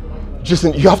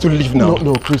 Jason, you have to leave now.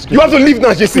 No, Chris. You have to leave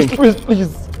now, Jason. Chris,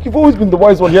 please. You've always been the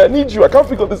wise one here. I need you. I can't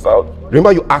figure this out.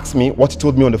 Remember you asked me what he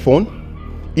told me on the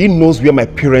phone? He knows where my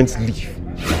parents live.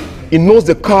 He knows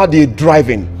the car they're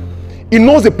driving. He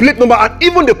knows the plate number and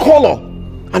even the color.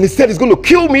 And he said he's going to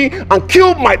kill me and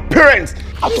kill my parents.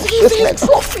 He's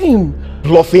bluffing.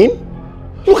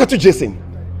 Bluffing? Look at you, Jason.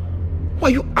 Why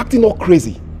are you acting all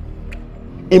crazy?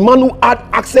 A man who had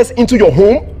access into your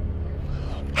home,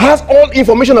 has all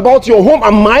information about your home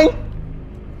and mine?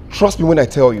 Trust me when I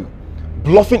tell you,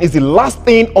 bluffing is the last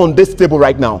thing on this table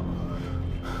right now.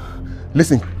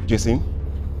 Listen, Jason,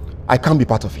 I can't be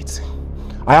part of it.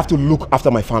 I have to look after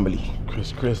my family.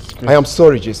 Chris. I am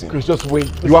sorry, Jason. Chris, just wait.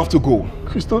 You have to go.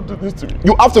 Chris, don't do this to me.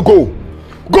 You have to go.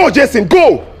 Go, Jason,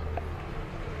 go!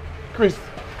 Chris.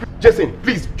 Jason,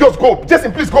 please, just go.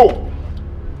 Jason, please go.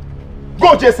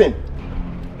 Go, Jason.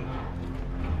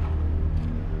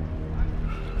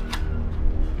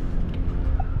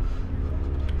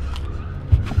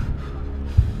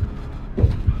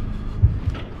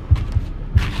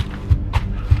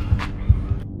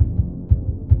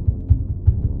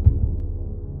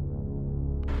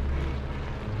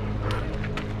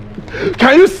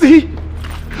 Can you see?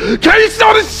 Can you see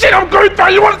all this shit I'm going through?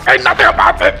 You want to say nothing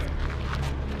about it?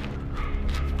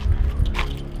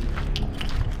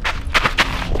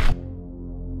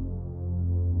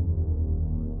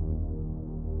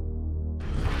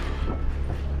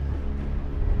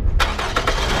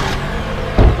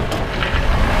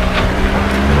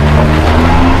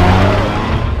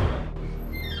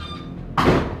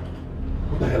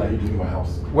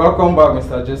 Welcome back,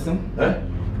 Mr. Jason. Eh?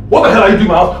 What the hell are you doing in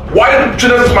my house? Why are the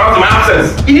children in my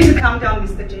absence? You need to calm down,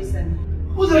 Mr. Jason.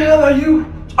 Who the hell are you?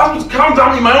 I'm supposed to calm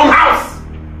down in my own house.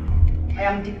 I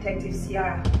am Detective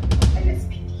Sierra,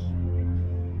 NSPD.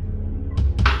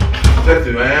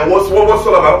 Detective, man, what's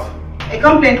all about? A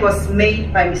complaint was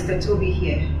made by Mr. Toby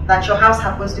here that your house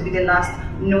happens to be the last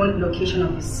known location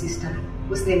of his sister,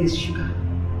 whose name is Sugar.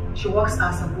 She works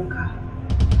as a booker.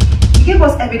 He gave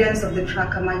us evidence of the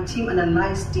tracker. My team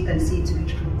analyzed it and see it to be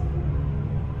true.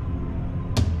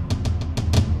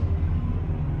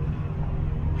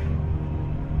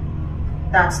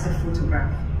 That's the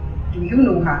photograph. Do you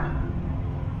know her?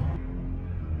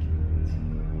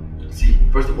 See,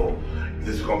 first of all, if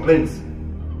there's a complaint,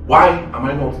 why am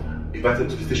I not invited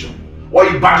to the station? Why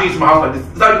are you barging into my house like this?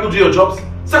 Is that how people do your jobs?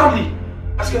 Secondly,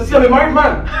 as you can see, I'm a married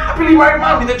man. Happily married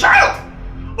man with a child.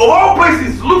 Of all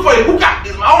places, look for a hookah.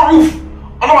 It's my own roof.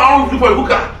 Under my own roof, look for a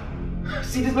hookah.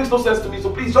 See, this makes no sense to me, so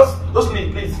please, just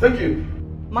leave, please. Thank you.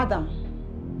 Madam,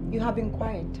 you have been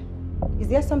quiet. Is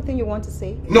there something you want to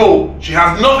say? No, she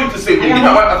has nothing to say. Leave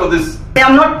my wife out of this. I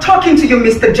am not talking to you,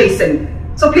 Mr. Jason.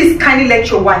 So please kindly let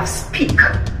your wife speak.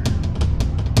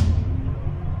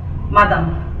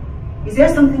 Madam, is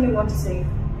there something you want to say?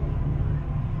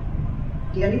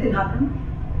 Did anything happen?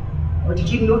 Or did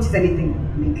you notice anything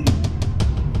lately?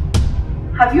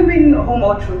 Have you been home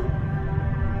all through?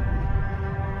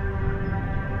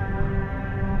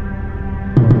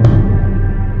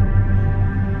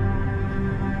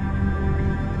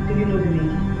 Do you know the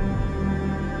lady?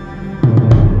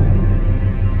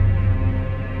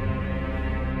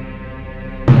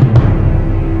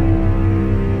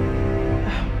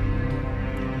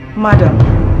 Madam,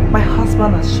 my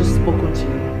husband has just spoken to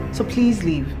you, so please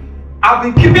leave. I've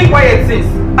been keeping quiet since,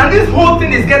 and this whole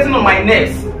thing is getting on my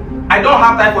nerves. I don't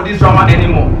have time for this drama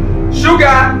anymore.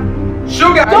 Sugar!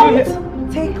 Sugar!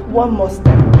 Don't take one more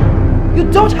step.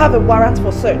 You don't have a warrant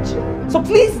for search, so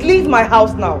please leave my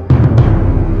house now.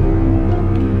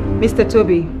 Mr.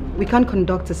 Toby, we can't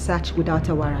conduct a search without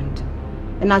a warrant.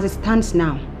 And as it stands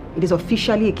now, it is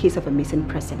officially a case of a missing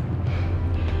person.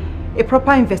 A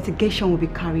proper investigation will be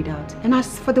carried out. And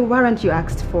as for the warrant you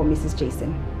asked for, Mrs.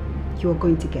 Jason, you are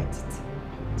going to get it.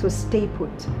 So stay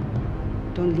put.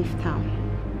 Don't leave town.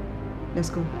 Let's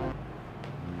go.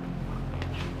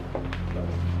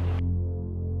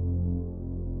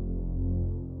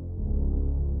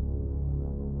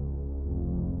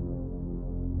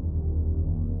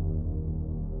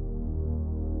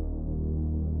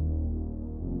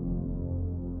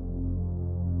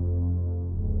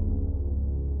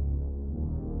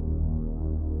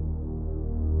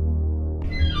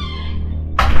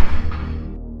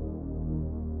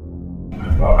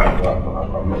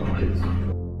 I'm not kidding.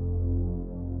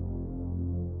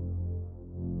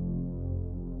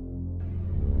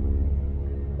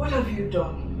 What have you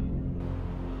done?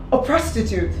 A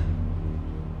prostitute?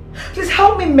 Please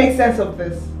help me make sense of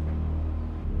this.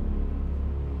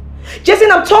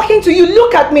 Jason, I'm talking to you.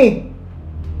 Look at me.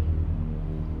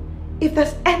 If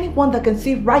there's anyone that can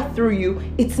see right through you,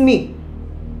 it's me.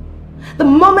 The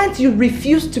moment you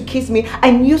refused to kiss me,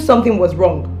 I knew something was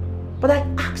wrong. But I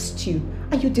asked you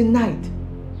and you denied.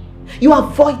 You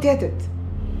avoided it.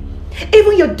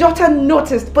 Even your daughter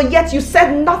noticed, but yet you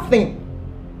said nothing.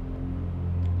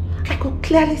 I could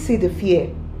clearly see the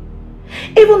fear.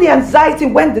 Even the anxiety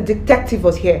when the detective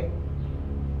was here.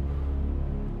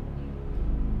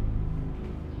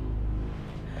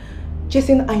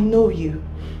 Jason, I know you.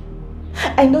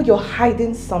 I know you're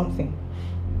hiding something.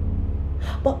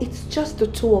 But it's just the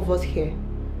two of us here.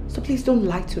 So please don't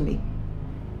lie to me.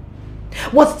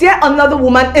 Was there another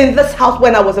woman in this house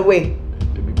when I was away?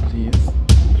 Baby, please.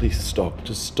 Please stop.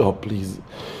 Just stop, please.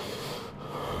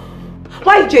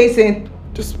 Why, Jason?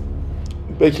 Just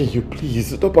begging you,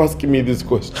 please. Stop asking me this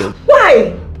question.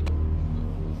 Why?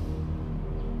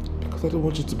 Because I don't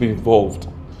want you to be involved.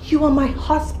 You are my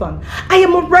husband. I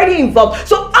am already involved.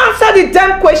 So answer the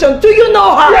damn question. Do you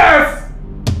know her? Yes!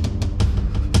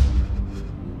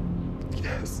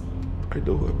 Yes, I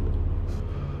know her.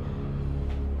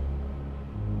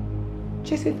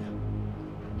 Jason,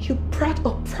 you brought a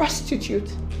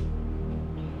prostitute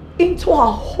into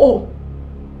our home.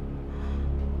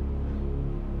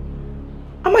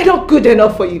 Am I not good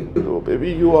enough for you? No,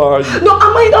 baby, you are. No,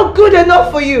 am I not good enough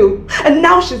for you? And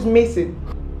now she's missing.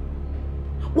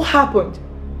 What happened?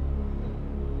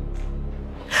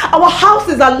 Our house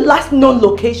is our last known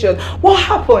location. What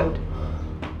happened?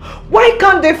 Why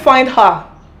can't they find her?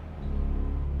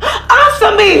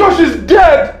 Answer me! Because she's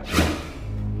dead!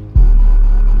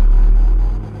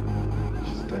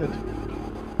 She's dead.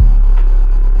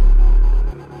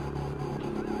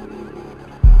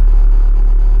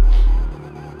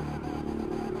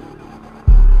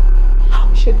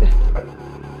 How is she dead?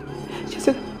 She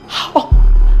said, how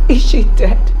is she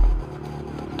dead?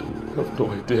 I have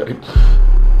no idea.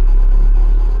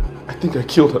 I think I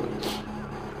killed her.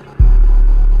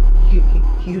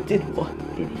 You did what?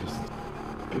 Baby,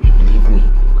 believe me.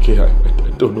 Okay, I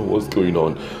don't know what's going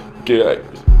on. Okay,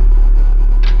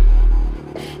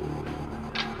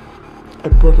 I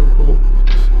brought her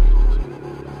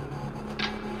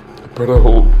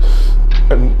home.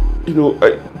 And, you know,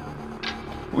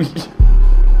 we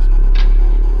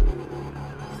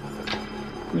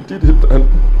did it,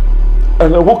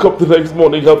 and I woke up the next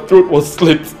morning, her throat was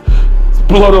slit.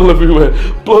 Blood all everywhere.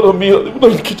 Blood on me.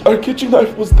 Our kitchen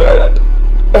knife was there.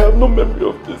 I have no memory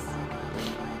of this.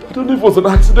 I don't know if it was an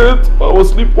accident or I was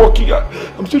sleepwalking.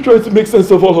 I'm still trying to make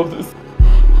sense of all of this.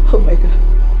 Oh my God.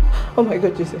 Oh my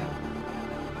God, Jesse.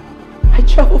 I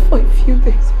traveled for a few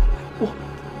days. My world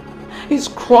is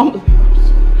crumbling.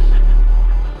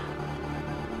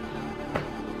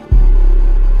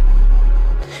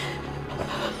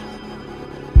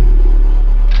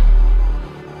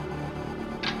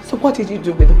 So what did you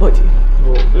do with the body?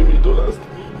 No, baby, don't ask me.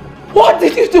 What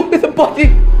did you do with the body?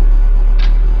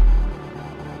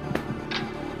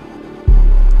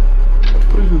 I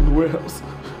put it in the warehouse.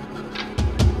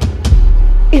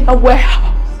 In a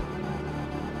warehouse?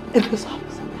 In this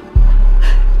house?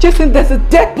 Jason, there's a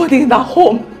dead body in our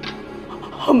home.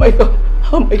 Oh my God.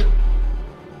 Oh my God.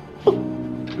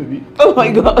 Baby. Oh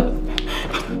my God.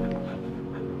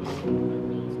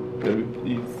 Baby,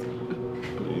 please.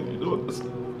 Please, you don't understand.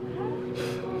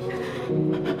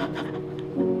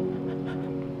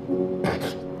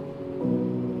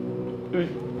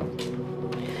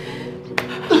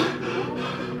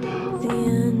 The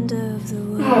end of the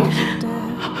world is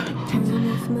dark, the palm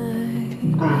of my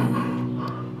hand.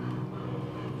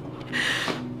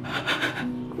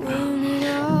 When it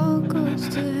all goes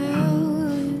to hell,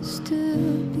 will you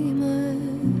still be my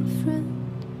friend?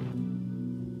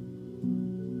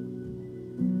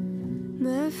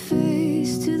 My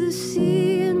face to the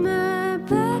sea and my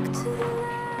back to the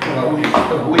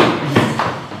land. Wait,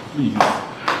 please.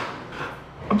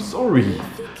 I'm sorry.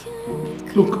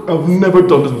 Look, I've never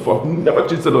done this before. I've never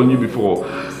cheated on you before.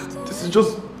 This is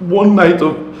just one night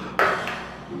of...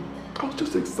 I was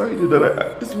just excited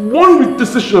that this one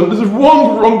decision, this is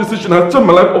wrong decision has turned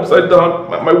my life upside down.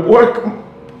 My work,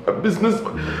 my business,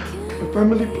 my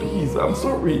family, please. I'm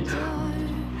sorry.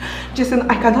 Jason,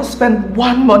 I cannot spend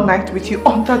one more night with you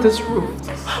under this roof.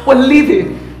 We're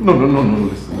leaving. No.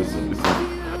 Listen.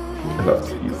 Ella,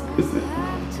 please, listen.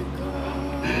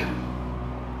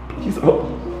 Please,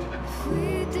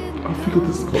 I'll figure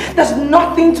this out. There's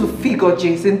nothing to figure,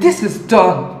 Jason. This is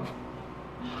done.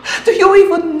 Do you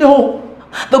even know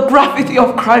the gravity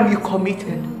of crime you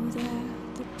committed?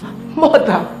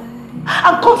 Murder.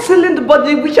 And concealing the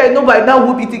body, which I know by now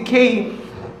will be decaying.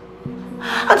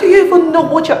 And do you even know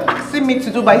what you're asking me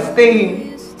to do by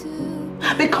staying?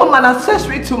 Become an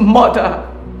accessory to murder.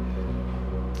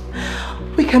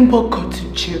 We can both go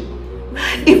to jail.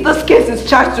 If this case is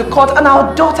charged to court and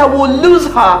our daughter will lose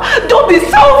her, don't be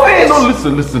selfish! No,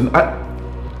 listen.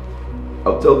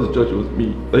 I'll tell this judge it was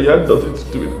me. That you had nothing to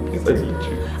do with it. Please, I need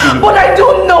you. But I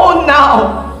don't know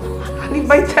now. And if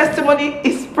my testimony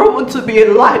is proven to be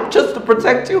a lie just to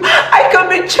protect you, I can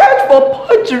be charged for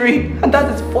perjury. And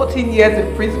that is 14 years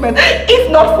imprisonment,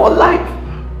 if not for life.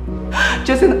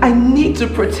 Jason, I need to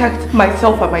protect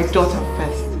myself and my daughter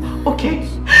first. Okay?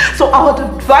 So I would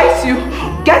advise you,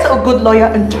 get a good lawyer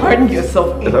and turn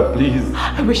yourself in. Ella, please.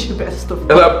 I wish you best of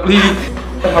luck. Ella, please.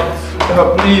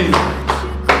 Ella, please.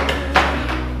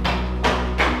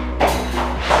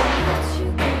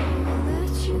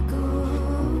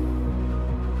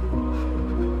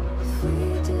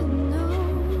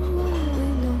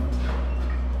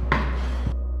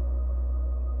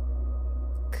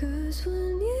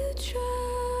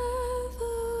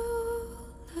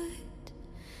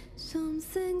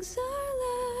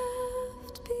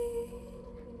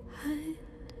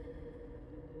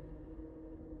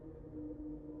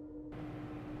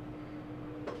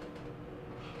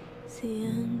 The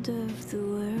end of the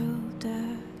world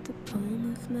at the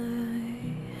palm of my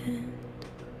hand.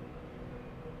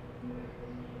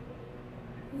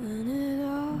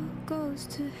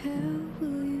 to hell,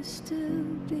 will you still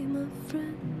be my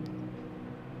friend?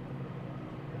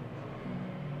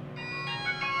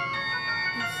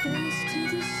 My face to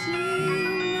the sea,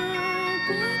 my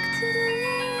back to the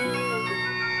land.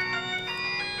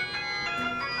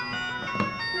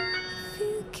 If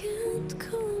you can't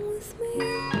come with me,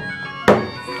 I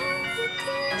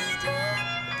can stay.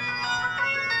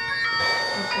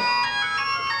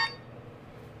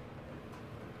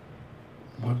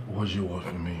 What do you want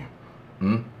from me?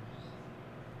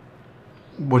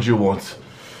 What do you want?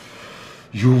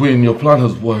 You win, your plan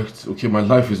has worked. Okay, my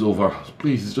life is over.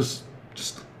 Please, just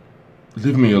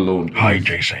leave me alone. Please. Hi,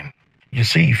 Jason. You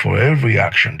see, for every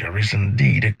action, there is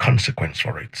indeed a consequence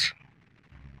for it.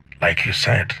 Like you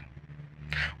said,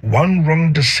 one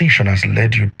wrong decision has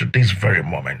led you to this very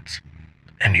moment,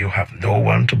 and you have no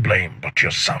one to blame but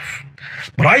yourself.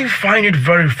 But I find it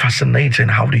very fascinating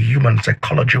how the human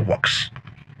psychology works.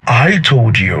 I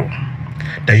told you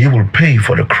that you will pay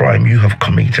for the crime you have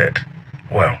committed.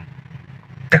 Well,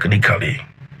 technically,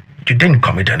 you didn't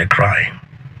commit any crime.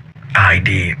 I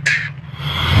did.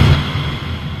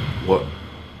 What?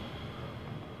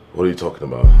 What are you talking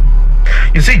about?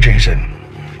 You see, Jason,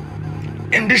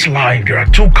 in this life, there are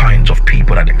two kinds of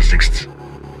people that exist.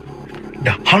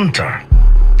 The hunter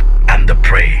and the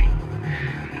prey.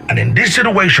 And in this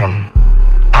situation,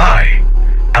 I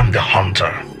am the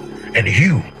hunter and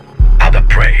you are the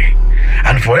prey.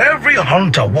 And for every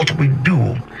hunter, what we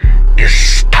do is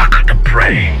stalk the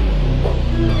prey.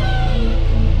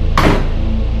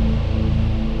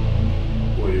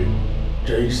 Wait,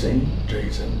 Jason.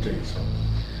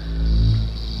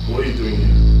 What are you doing here?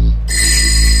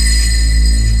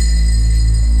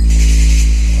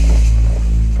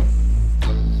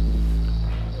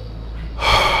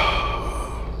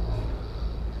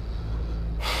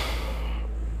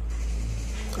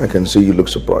 I can see you look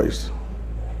surprised.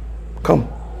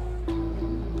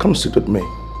 Come sit with me.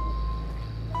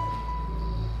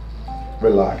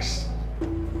 Relax.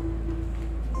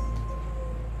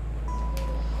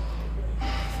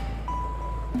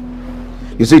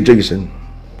 You see, Jason,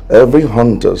 every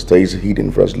hunter stays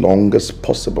hidden for as long as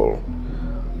possible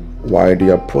while they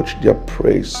approach their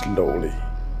prey slowly.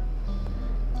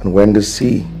 And when they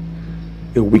see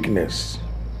a weakness,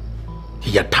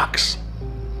 he attacks.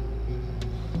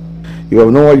 You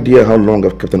have no idea how long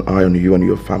I've kept an eye on you and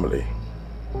your family.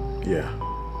 Yeah.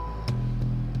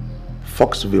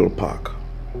 Foxville Park,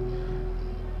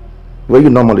 where you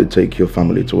normally take your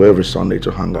family to every Sunday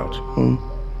to hang out.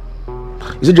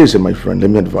 You see, Jason, my friend, let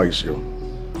me advise you.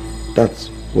 That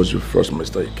was your first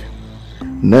mistake.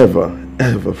 Never,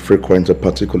 ever frequent a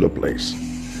particular place.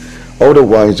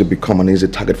 Otherwise, you become an easy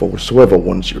target for whoever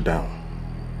wants you down.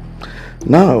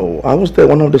 Now, I was there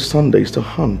one of the Sundays to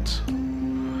hunt.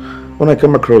 When I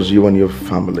came across you and your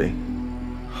family,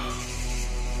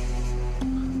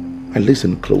 I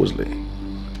listened closely.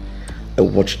 I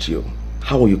watched you,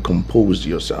 how you composed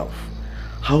yourself,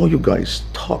 how you guys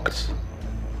talked.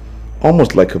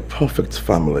 Almost like a perfect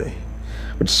family,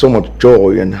 with so much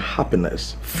joy and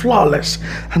happiness, flawless,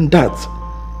 and that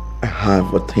I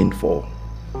have a thing for.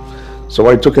 So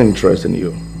I took interest in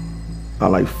you,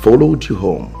 and I followed you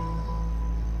home.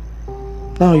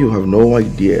 Now you have no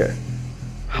idea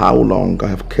how long I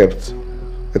have kept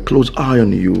a close eye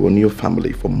on you and your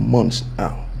family for months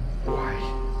now.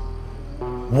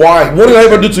 Why? What did I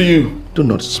ever do to you? Do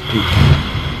not speak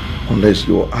unless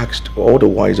you are asked, or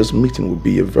otherwise this meeting will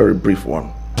be a very brief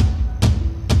one.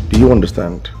 Do you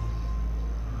understand?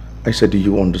 I said, do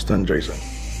you understand, Jason?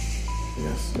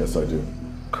 Yes I do.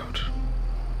 Good.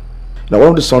 Now, one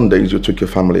of the Sundays you took your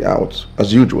family out,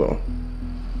 as usual,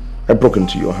 I broke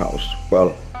into your house.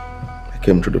 Well, I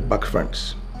came through the back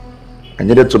fence. I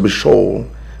needed to be sure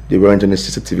there weren't any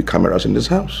CCTV cameras in this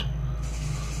house.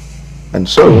 And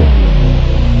so,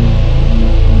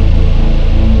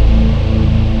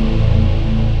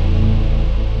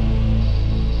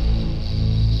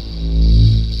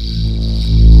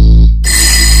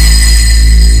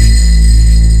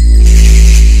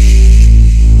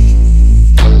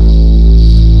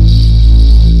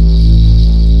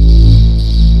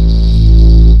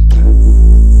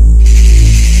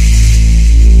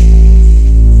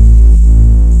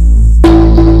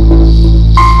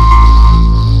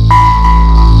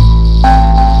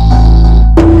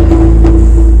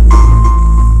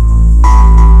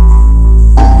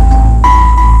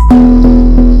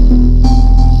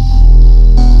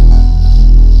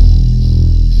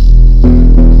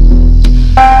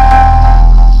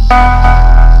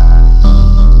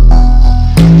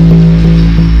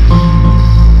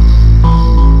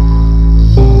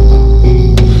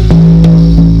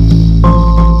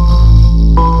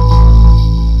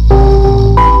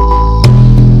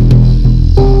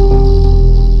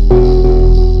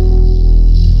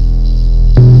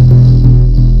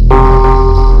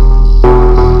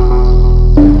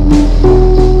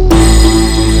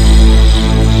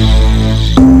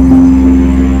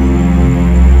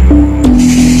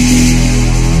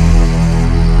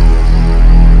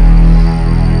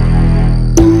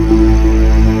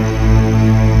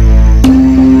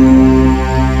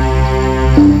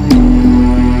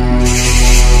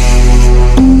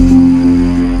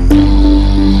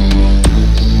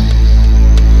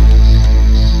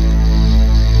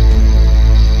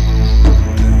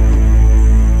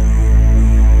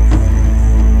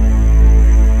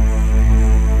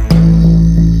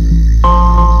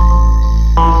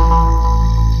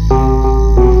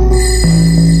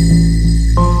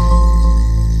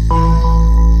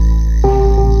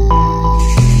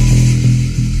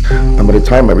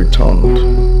 time I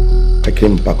returned, I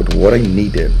came back with what I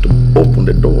needed to open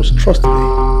the doors. Trust me,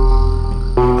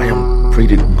 I am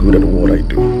pretty good at what I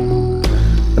do.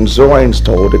 And so I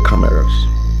installed the cameras.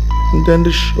 And then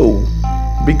the show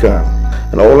began.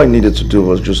 And all I needed to do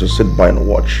was just to sit by and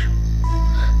watch.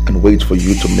 And wait for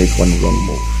you to make one wrong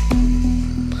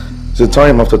move. So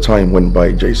time after time went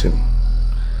by, Jason.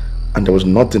 And there was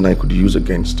nothing I could use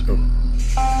against you.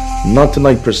 Nothing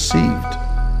I perceived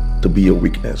to be a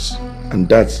weakness. And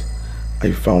that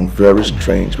I found very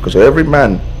strange, because every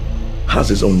man has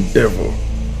his own devil.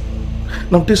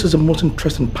 Now this is the most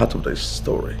interesting part of this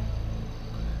story.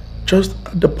 Just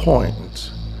at the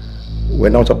point we're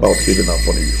not about giving up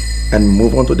on you and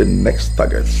move on to the next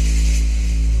target.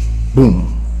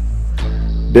 Boom.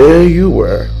 There you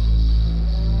were,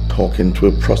 talking to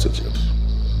a prostitute.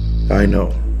 I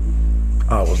know.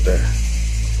 I was there.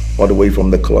 All the way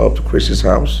from the club to Chris's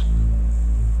house.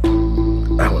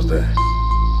 I was there.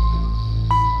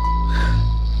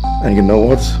 And you know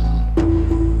what?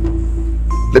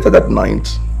 Later that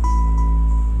night,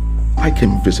 I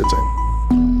came visiting.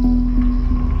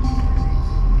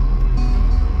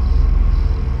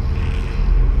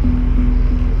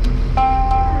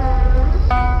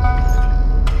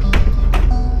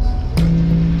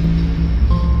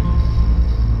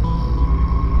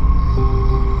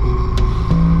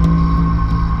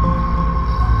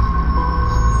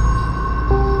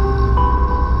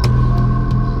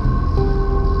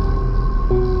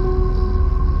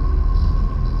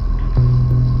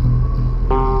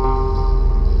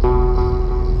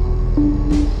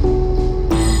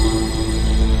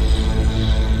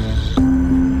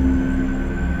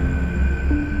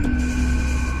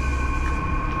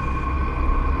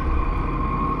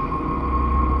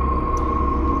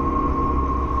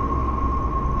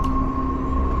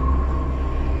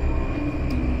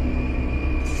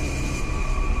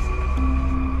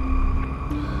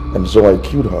 And so I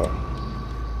killed her.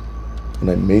 And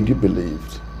I made you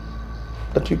believe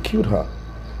that you killed her.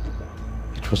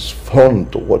 It was fun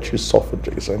to watch you suffer,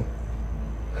 Jason.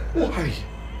 Why?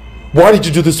 Why did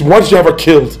you do this? Why did you have her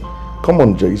killed? Come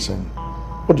on, Jason.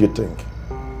 What do you think?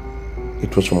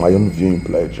 It was for my own viewing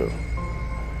pleasure.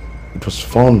 It was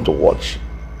fun to watch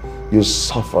you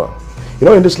suffer. You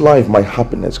know, in this life, my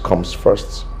happiness comes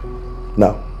first.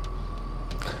 Now,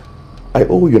 I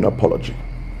owe you an apology.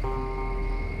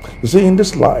 You see, in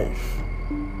this life,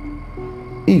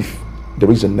 if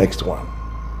there is a next one,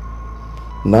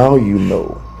 now you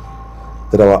know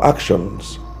that our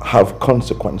actions have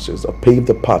consequences that pave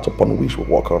the path upon which we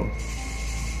walk on.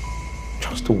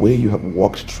 Just the way you have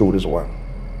walked through this one.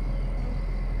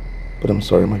 But I'm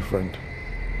sorry, my friend.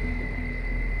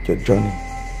 Your journey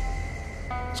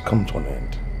has come to an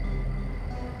end.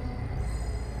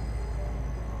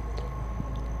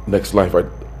 Next life,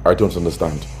 I don't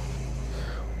understand.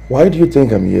 Why do you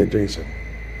think I'm here, Jason?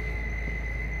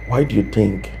 Why do you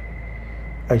think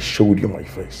I showed you my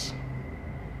face?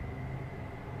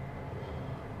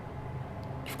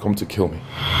 You've come to kill me.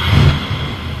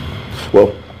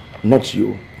 Well, not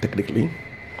you, technically,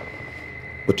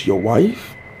 but your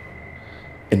wife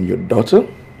and your daughter,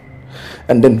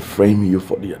 and then frame you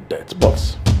for their death.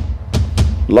 But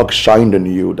luck shined on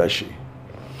you that she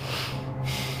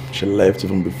left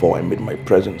even before I made my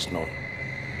presence known.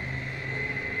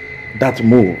 That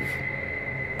move,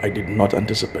 I did not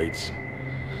anticipate.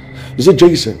 You see,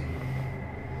 Jason,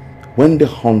 when the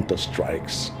hunter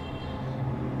strikes,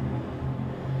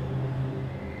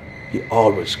 he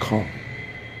always comes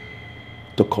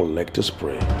to collect his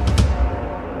prey.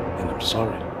 And I'm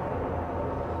sorry,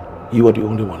 you are the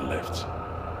only one left.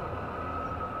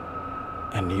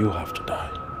 And you have to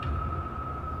die.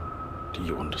 Do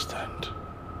you understand?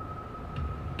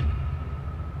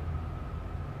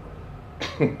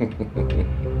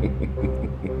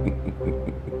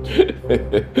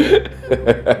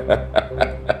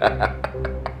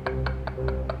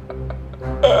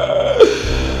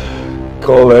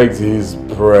 Collect his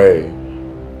prey.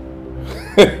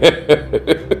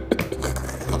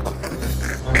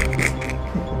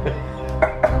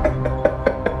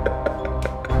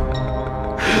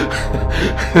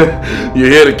 You're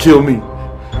here to kill me.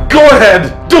 Go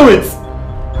ahead, do it.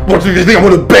 What do you think I'm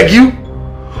going to beg you?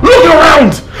 Look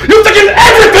around! You've taken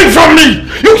everything from me!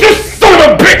 You son of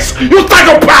a bitch! You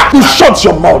psychopath! You shut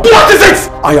your mouth! What is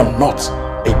it? I am not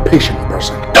a patient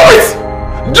person. Do it!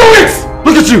 Do it!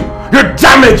 Look at you! You're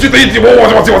damaged! You think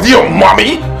was your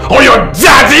mommy? Or your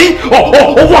daddy? Or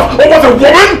what? Or was a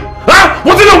woman? Huh?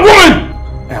 Was it a woman?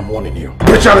 I am warning you.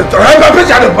 Bitch had a terrible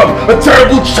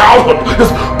childhood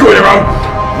just going around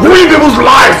ruining people's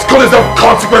lives because there's no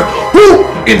consequence. Who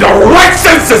in the right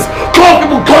senses cause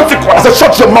people consequence. I said,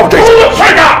 shut your mouth, Jason. Pull the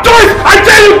trigger! Do it! I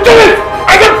tell you, do it!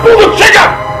 I said, pull the trigger!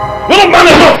 You're not man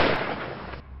enough!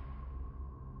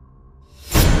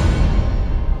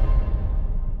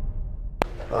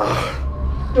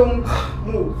 Don't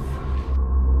move.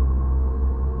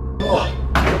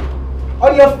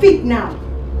 On your feet now.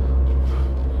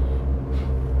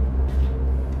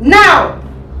 Now!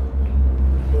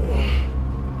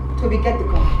 Toby, get the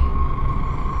gun.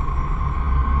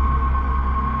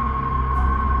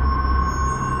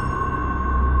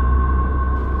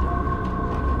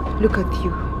 Look at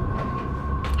you.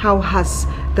 How has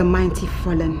the mighty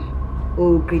fallen,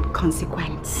 oh great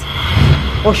consequence?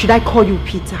 Or should I call you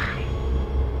Peter?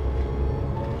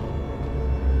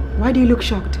 Why do you look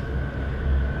shocked?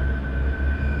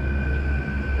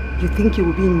 You think you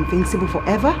will be invincible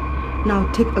forever?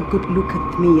 Now take a good look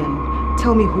at me and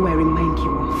tell me who I remind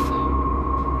you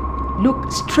of.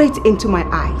 Look straight into my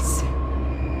eyes.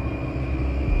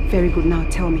 Very good, now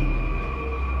tell me.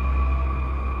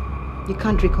 You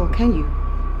can't recall, can you?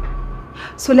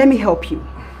 So let me help you.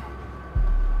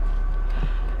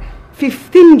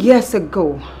 15 years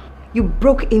ago, you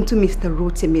broke into Mr.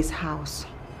 Rotimi's house,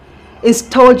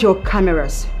 installed your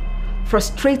cameras,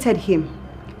 frustrated him,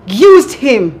 used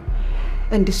him,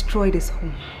 and destroyed his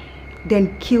home.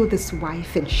 Then killed his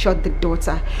wife and shot the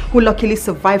daughter, who luckily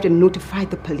survived and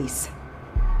notified the police.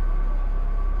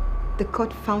 The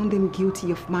court found him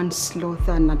guilty of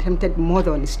manslaughter and attempted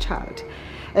murder on his child,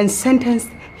 and sentenced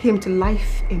him to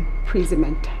life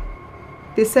imprisonment.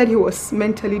 They said he was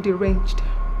mentally deranged.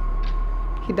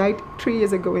 He died 3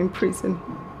 years ago in prison.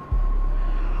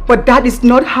 But that is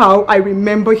not how I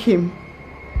remember him.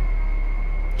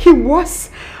 He was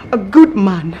a good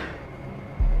man,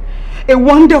 a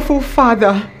wonderful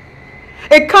father,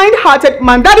 a kind-hearted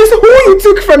man. That is who you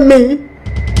took from me.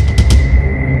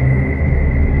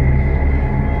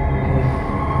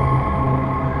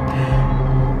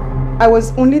 I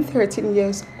was only 13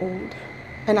 years old,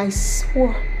 and I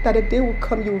swore that a day would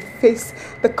come you will face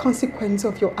the consequence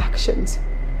of your actions.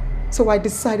 So I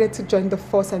decided to join the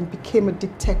force and became a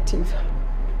detective.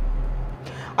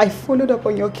 I followed up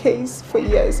on your case for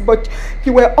years, but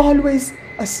you were always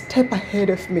a step ahead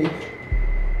of me.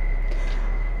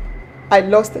 I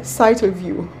lost sight of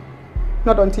you,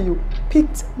 not until you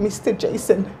picked Mr.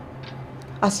 Jason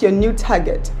as your new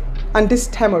target, and this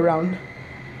time around,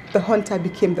 the hunter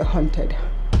became the hunted.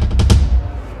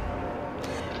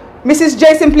 Mrs.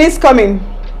 Jason, please come in.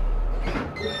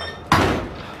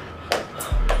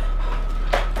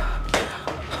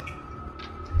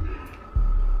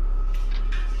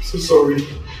 So sorry.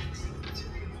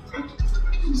 I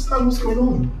don't understand what's going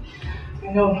on.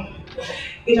 I know.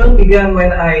 It all began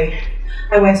when I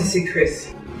went to see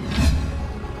Chris.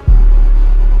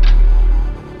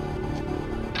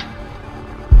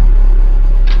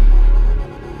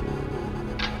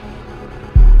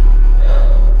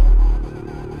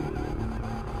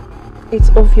 It's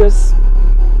obvious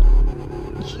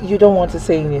you don't want to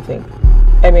say anything.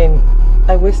 I mean,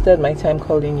 I wasted my time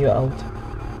calling you out.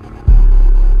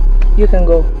 You can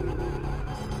go.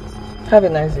 Have a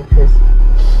nice day, Chris.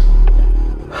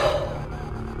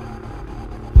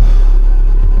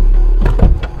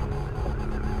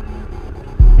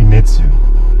 He needs you.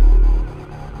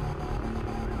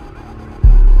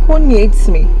 Who needs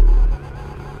me?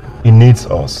 He needs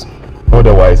us.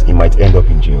 Otherwise, he might end up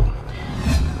in jail.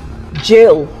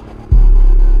 Jail?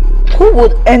 Who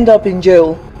would end up in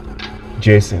jail?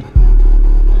 Jason.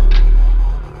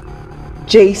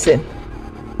 Jason?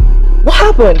 What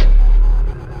happened?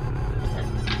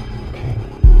 Okay.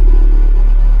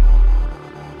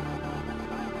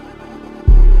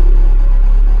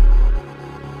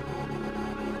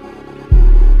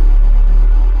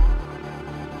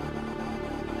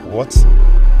 What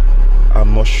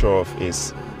I'm not sure of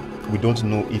is we don't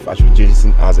know if actually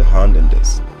Jason has a hand in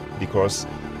this, because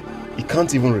he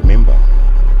can't even remember.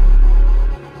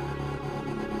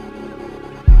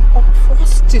 A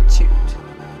prostitute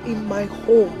in my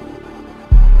home.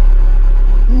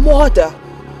 Murder.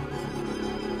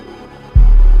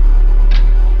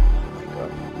 Oh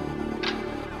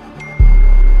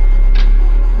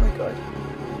my God.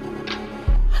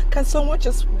 Can someone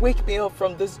just wake me up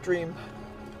from this dream?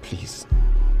 Please,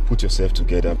 put yourself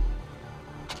together.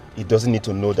 He doesn't need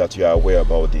to know that you are aware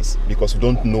about this, because you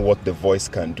don't know what the voice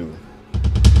can do.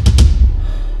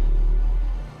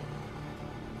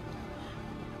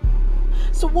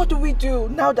 So what do we do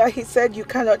now that he said you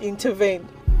cannot intervene?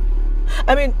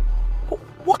 I mean,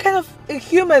 what kind of a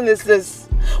human is this?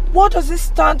 What does he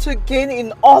stand to gain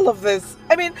in all of this?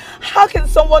 I mean, how can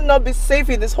someone not be safe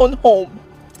in his own home?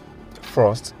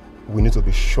 First, we need to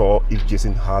be sure if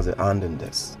Jason has a hand in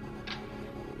this.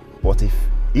 But if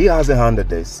he has a hand in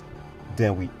this,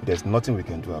 then there's nothing we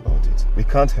can do about it. We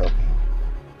can't help him.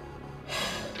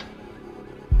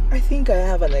 I think I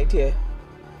have an idea.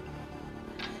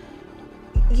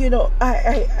 You know,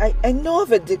 I know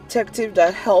of a detective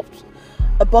that helped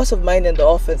a boss of mine in the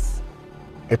office.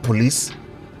 A police?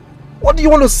 What do you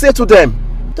want to say to them?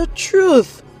 The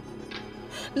truth.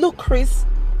 Look, Chris,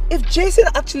 if Jason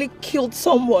actually killed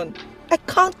someone, I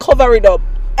can't cover it up.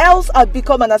 Else I'd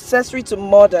become an accessory to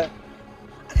murder.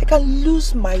 And I can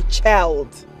lose my child.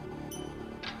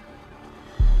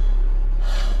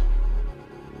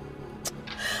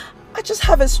 I just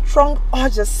have a strong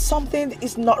urge that something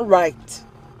is not right.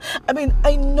 I mean,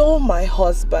 I know my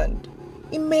husband.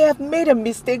 He may have made a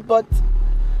mistake, but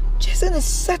Jason is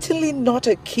certainly not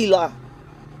a killer.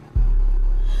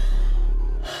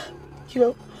 You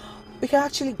know, we can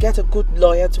actually get a good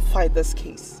lawyer to fight this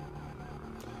case.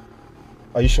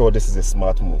 Are you sure this is a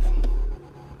smart move?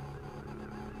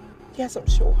 Yes, I'm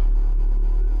sure.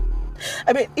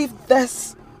 I mean, if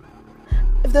there's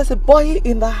a boy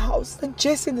in the house, then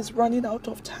Jason is running out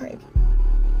of time.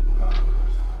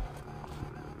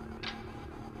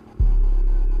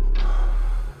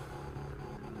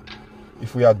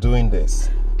 If we are doing this,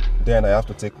 then I have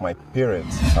to take my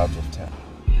parents out of town.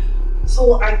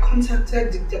 So I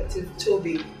contacted Detective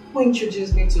Toby, who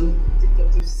introduced me to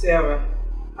Detective Sarah.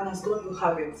 And as God will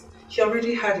have it, she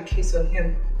already had a case on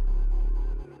him.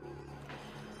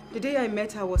 The day I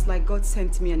met her was like God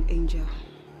sent me an angel.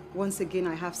 Once again,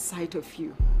 I have sight of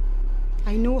you.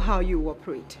 I know how you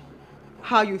operate,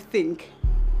 how you think.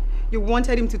 You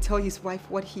wanted him to tell his wife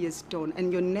what he has done,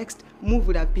 and your next move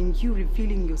would have been you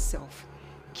revealing yourself.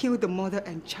 Kill the mother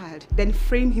and child, then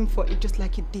frame him for it just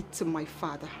like you did to my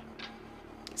father.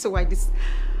 So I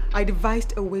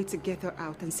devised a way to get her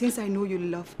out, and since I know you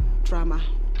love drama,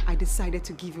 I decided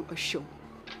to give you a show.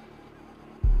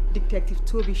 Detective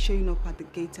Toby showing up at the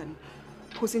gate and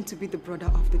posing to be the brother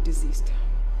of the deceased.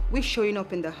 We showing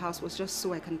up in the house was just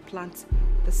so I can plant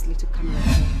this little camera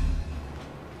here.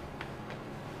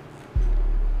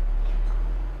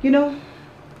 You know,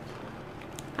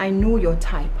 I know your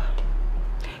type.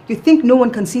 You think no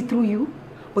one can see through you,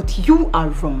 but you are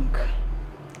wrong.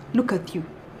 Look at you.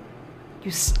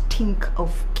 You stink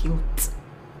of guilt.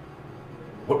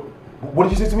 What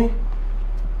did you say to me?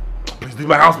 Please leave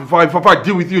my house before I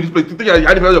deal with you in this place. You think I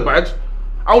didn't have your badge?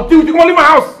 I'll deal with you. Come on, leave my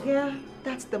house. Yeah,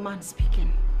 that's the man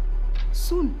speaking.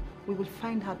 Soon, we will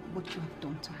find out what you have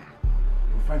done to her.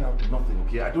 You'll find out nothing,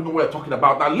 okay? I don't know what you're talking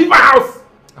about. Now leave my house!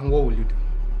 And what will you do?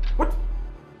 What?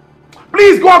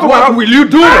 Please go out of my house! What will you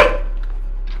do?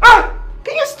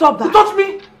 Can you stop that? You touch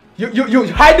me?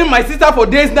 You hiding my sister for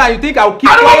days now. You think I'll keep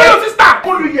quiet? I don't know your sister!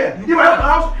 What do you get? Leave my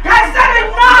house. I said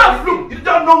enough! Look, you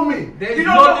don't know me. There's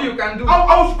nothing you can do.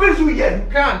 I'll squeeze you here.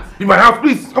 You can't. Leave my house,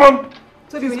 please. Come on.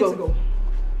 So we need to go.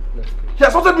 Let's go. He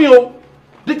assaulted me, oh.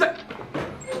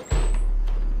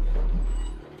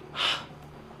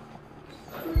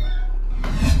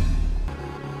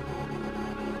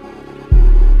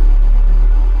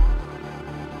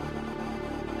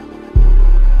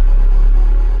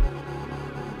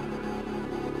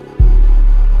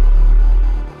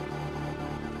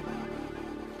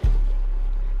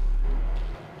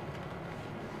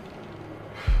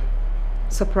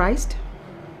 Surprised?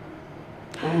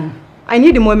 I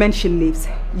knew the moment she leaves,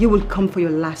 you will come for your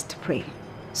last prey.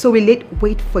 So we'll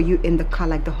wait for you in the car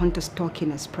like the hunter stalking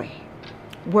his prey.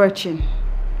 Watching.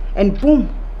 And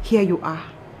boom, here you are.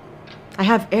 I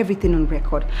have everything on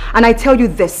record. And I tell you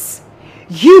this,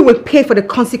 you will pay for the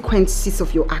consequences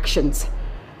of your actions.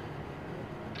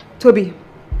 Toby,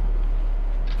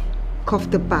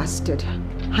 cuff the bastard.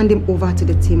 Hand him over to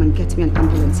the team and get me an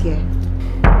ambulance here.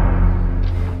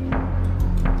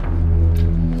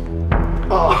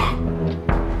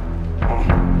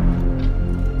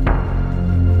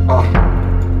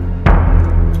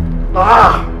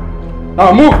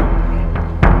 Now move!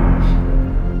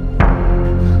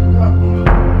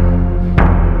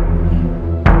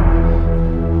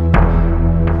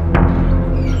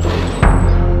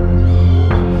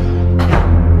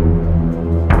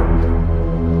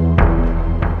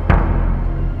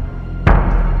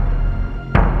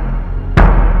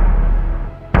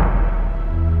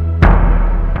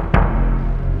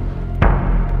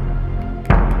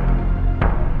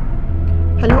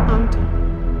 Hello, Aunt.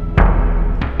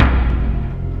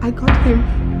 I got him.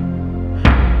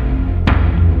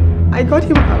 I got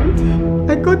him out.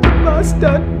 I got the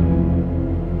bastard.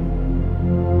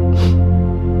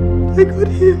 I got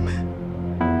him.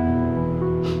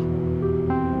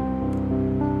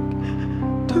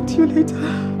 Talk to you later.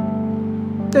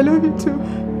 I love you too.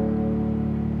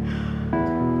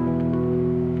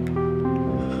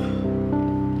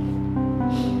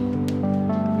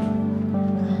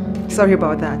 Sorry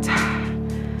about that.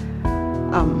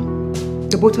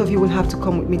 The both of you will have to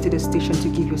come with me to the station to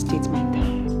give your statement.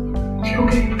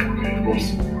 Okay, of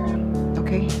course.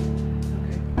 Okay?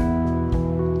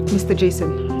 Mr.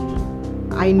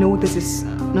 Jason, I know this is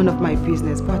none of my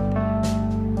business, but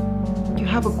you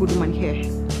have a good woman here.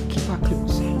 Keep her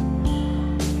close.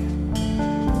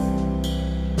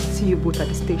 See you both at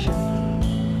the station.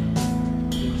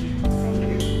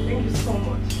 Thank you so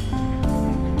much.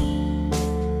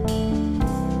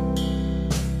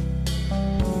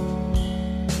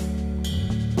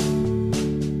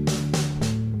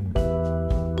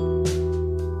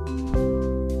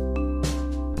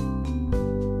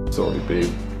 Sorry,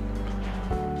 babe.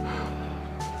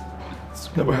 It's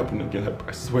never happened again,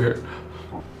 I swear.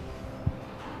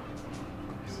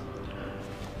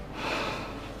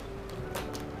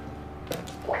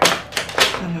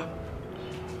 Anna,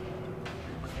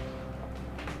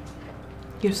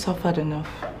 you've suffered enough.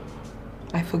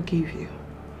 I forgive you.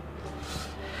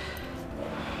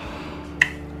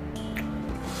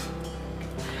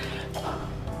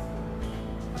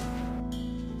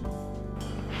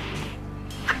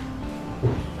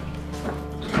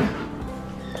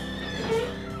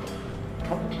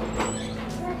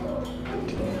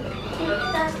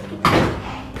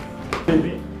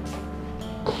 Baby.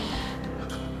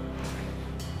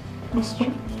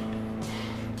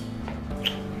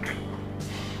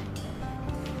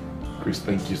 Chris,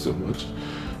 thank you so much.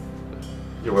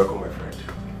 You're welcome, my friend.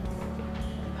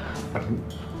 I'm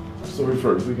sorry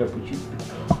for everything I put you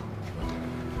through.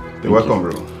 You're welcome,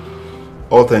 bro.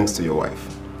 All thanks to your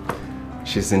wife.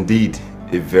 She's indeed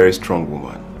a very strong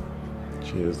woman.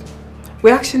 She is.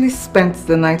 We actually spent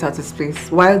the night at his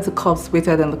place while the cops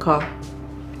waited in the car.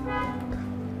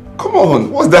 Come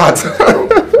on, what's that?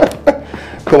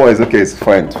 Come on, it's okay, it's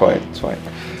fine, it's fine, it's fine.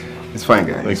 It's fine,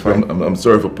 guys. Thanks, man. I'm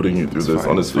sorry for putting you through this,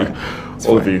 honestly.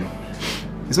 All of you.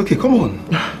 It's okay, come on.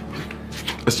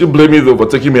 I still blame you though for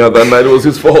taking me out that night. It was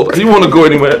his fault. I didn't want to go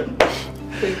anywhere.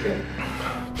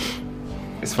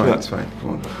 It's fine, it's fine.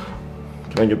 Come on.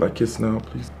 Can I get that kiss now,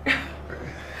 please?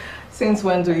 Since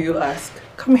when do you ask?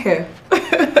 Come here.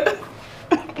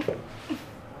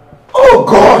 Oh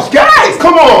gosh, guys,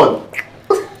 come on!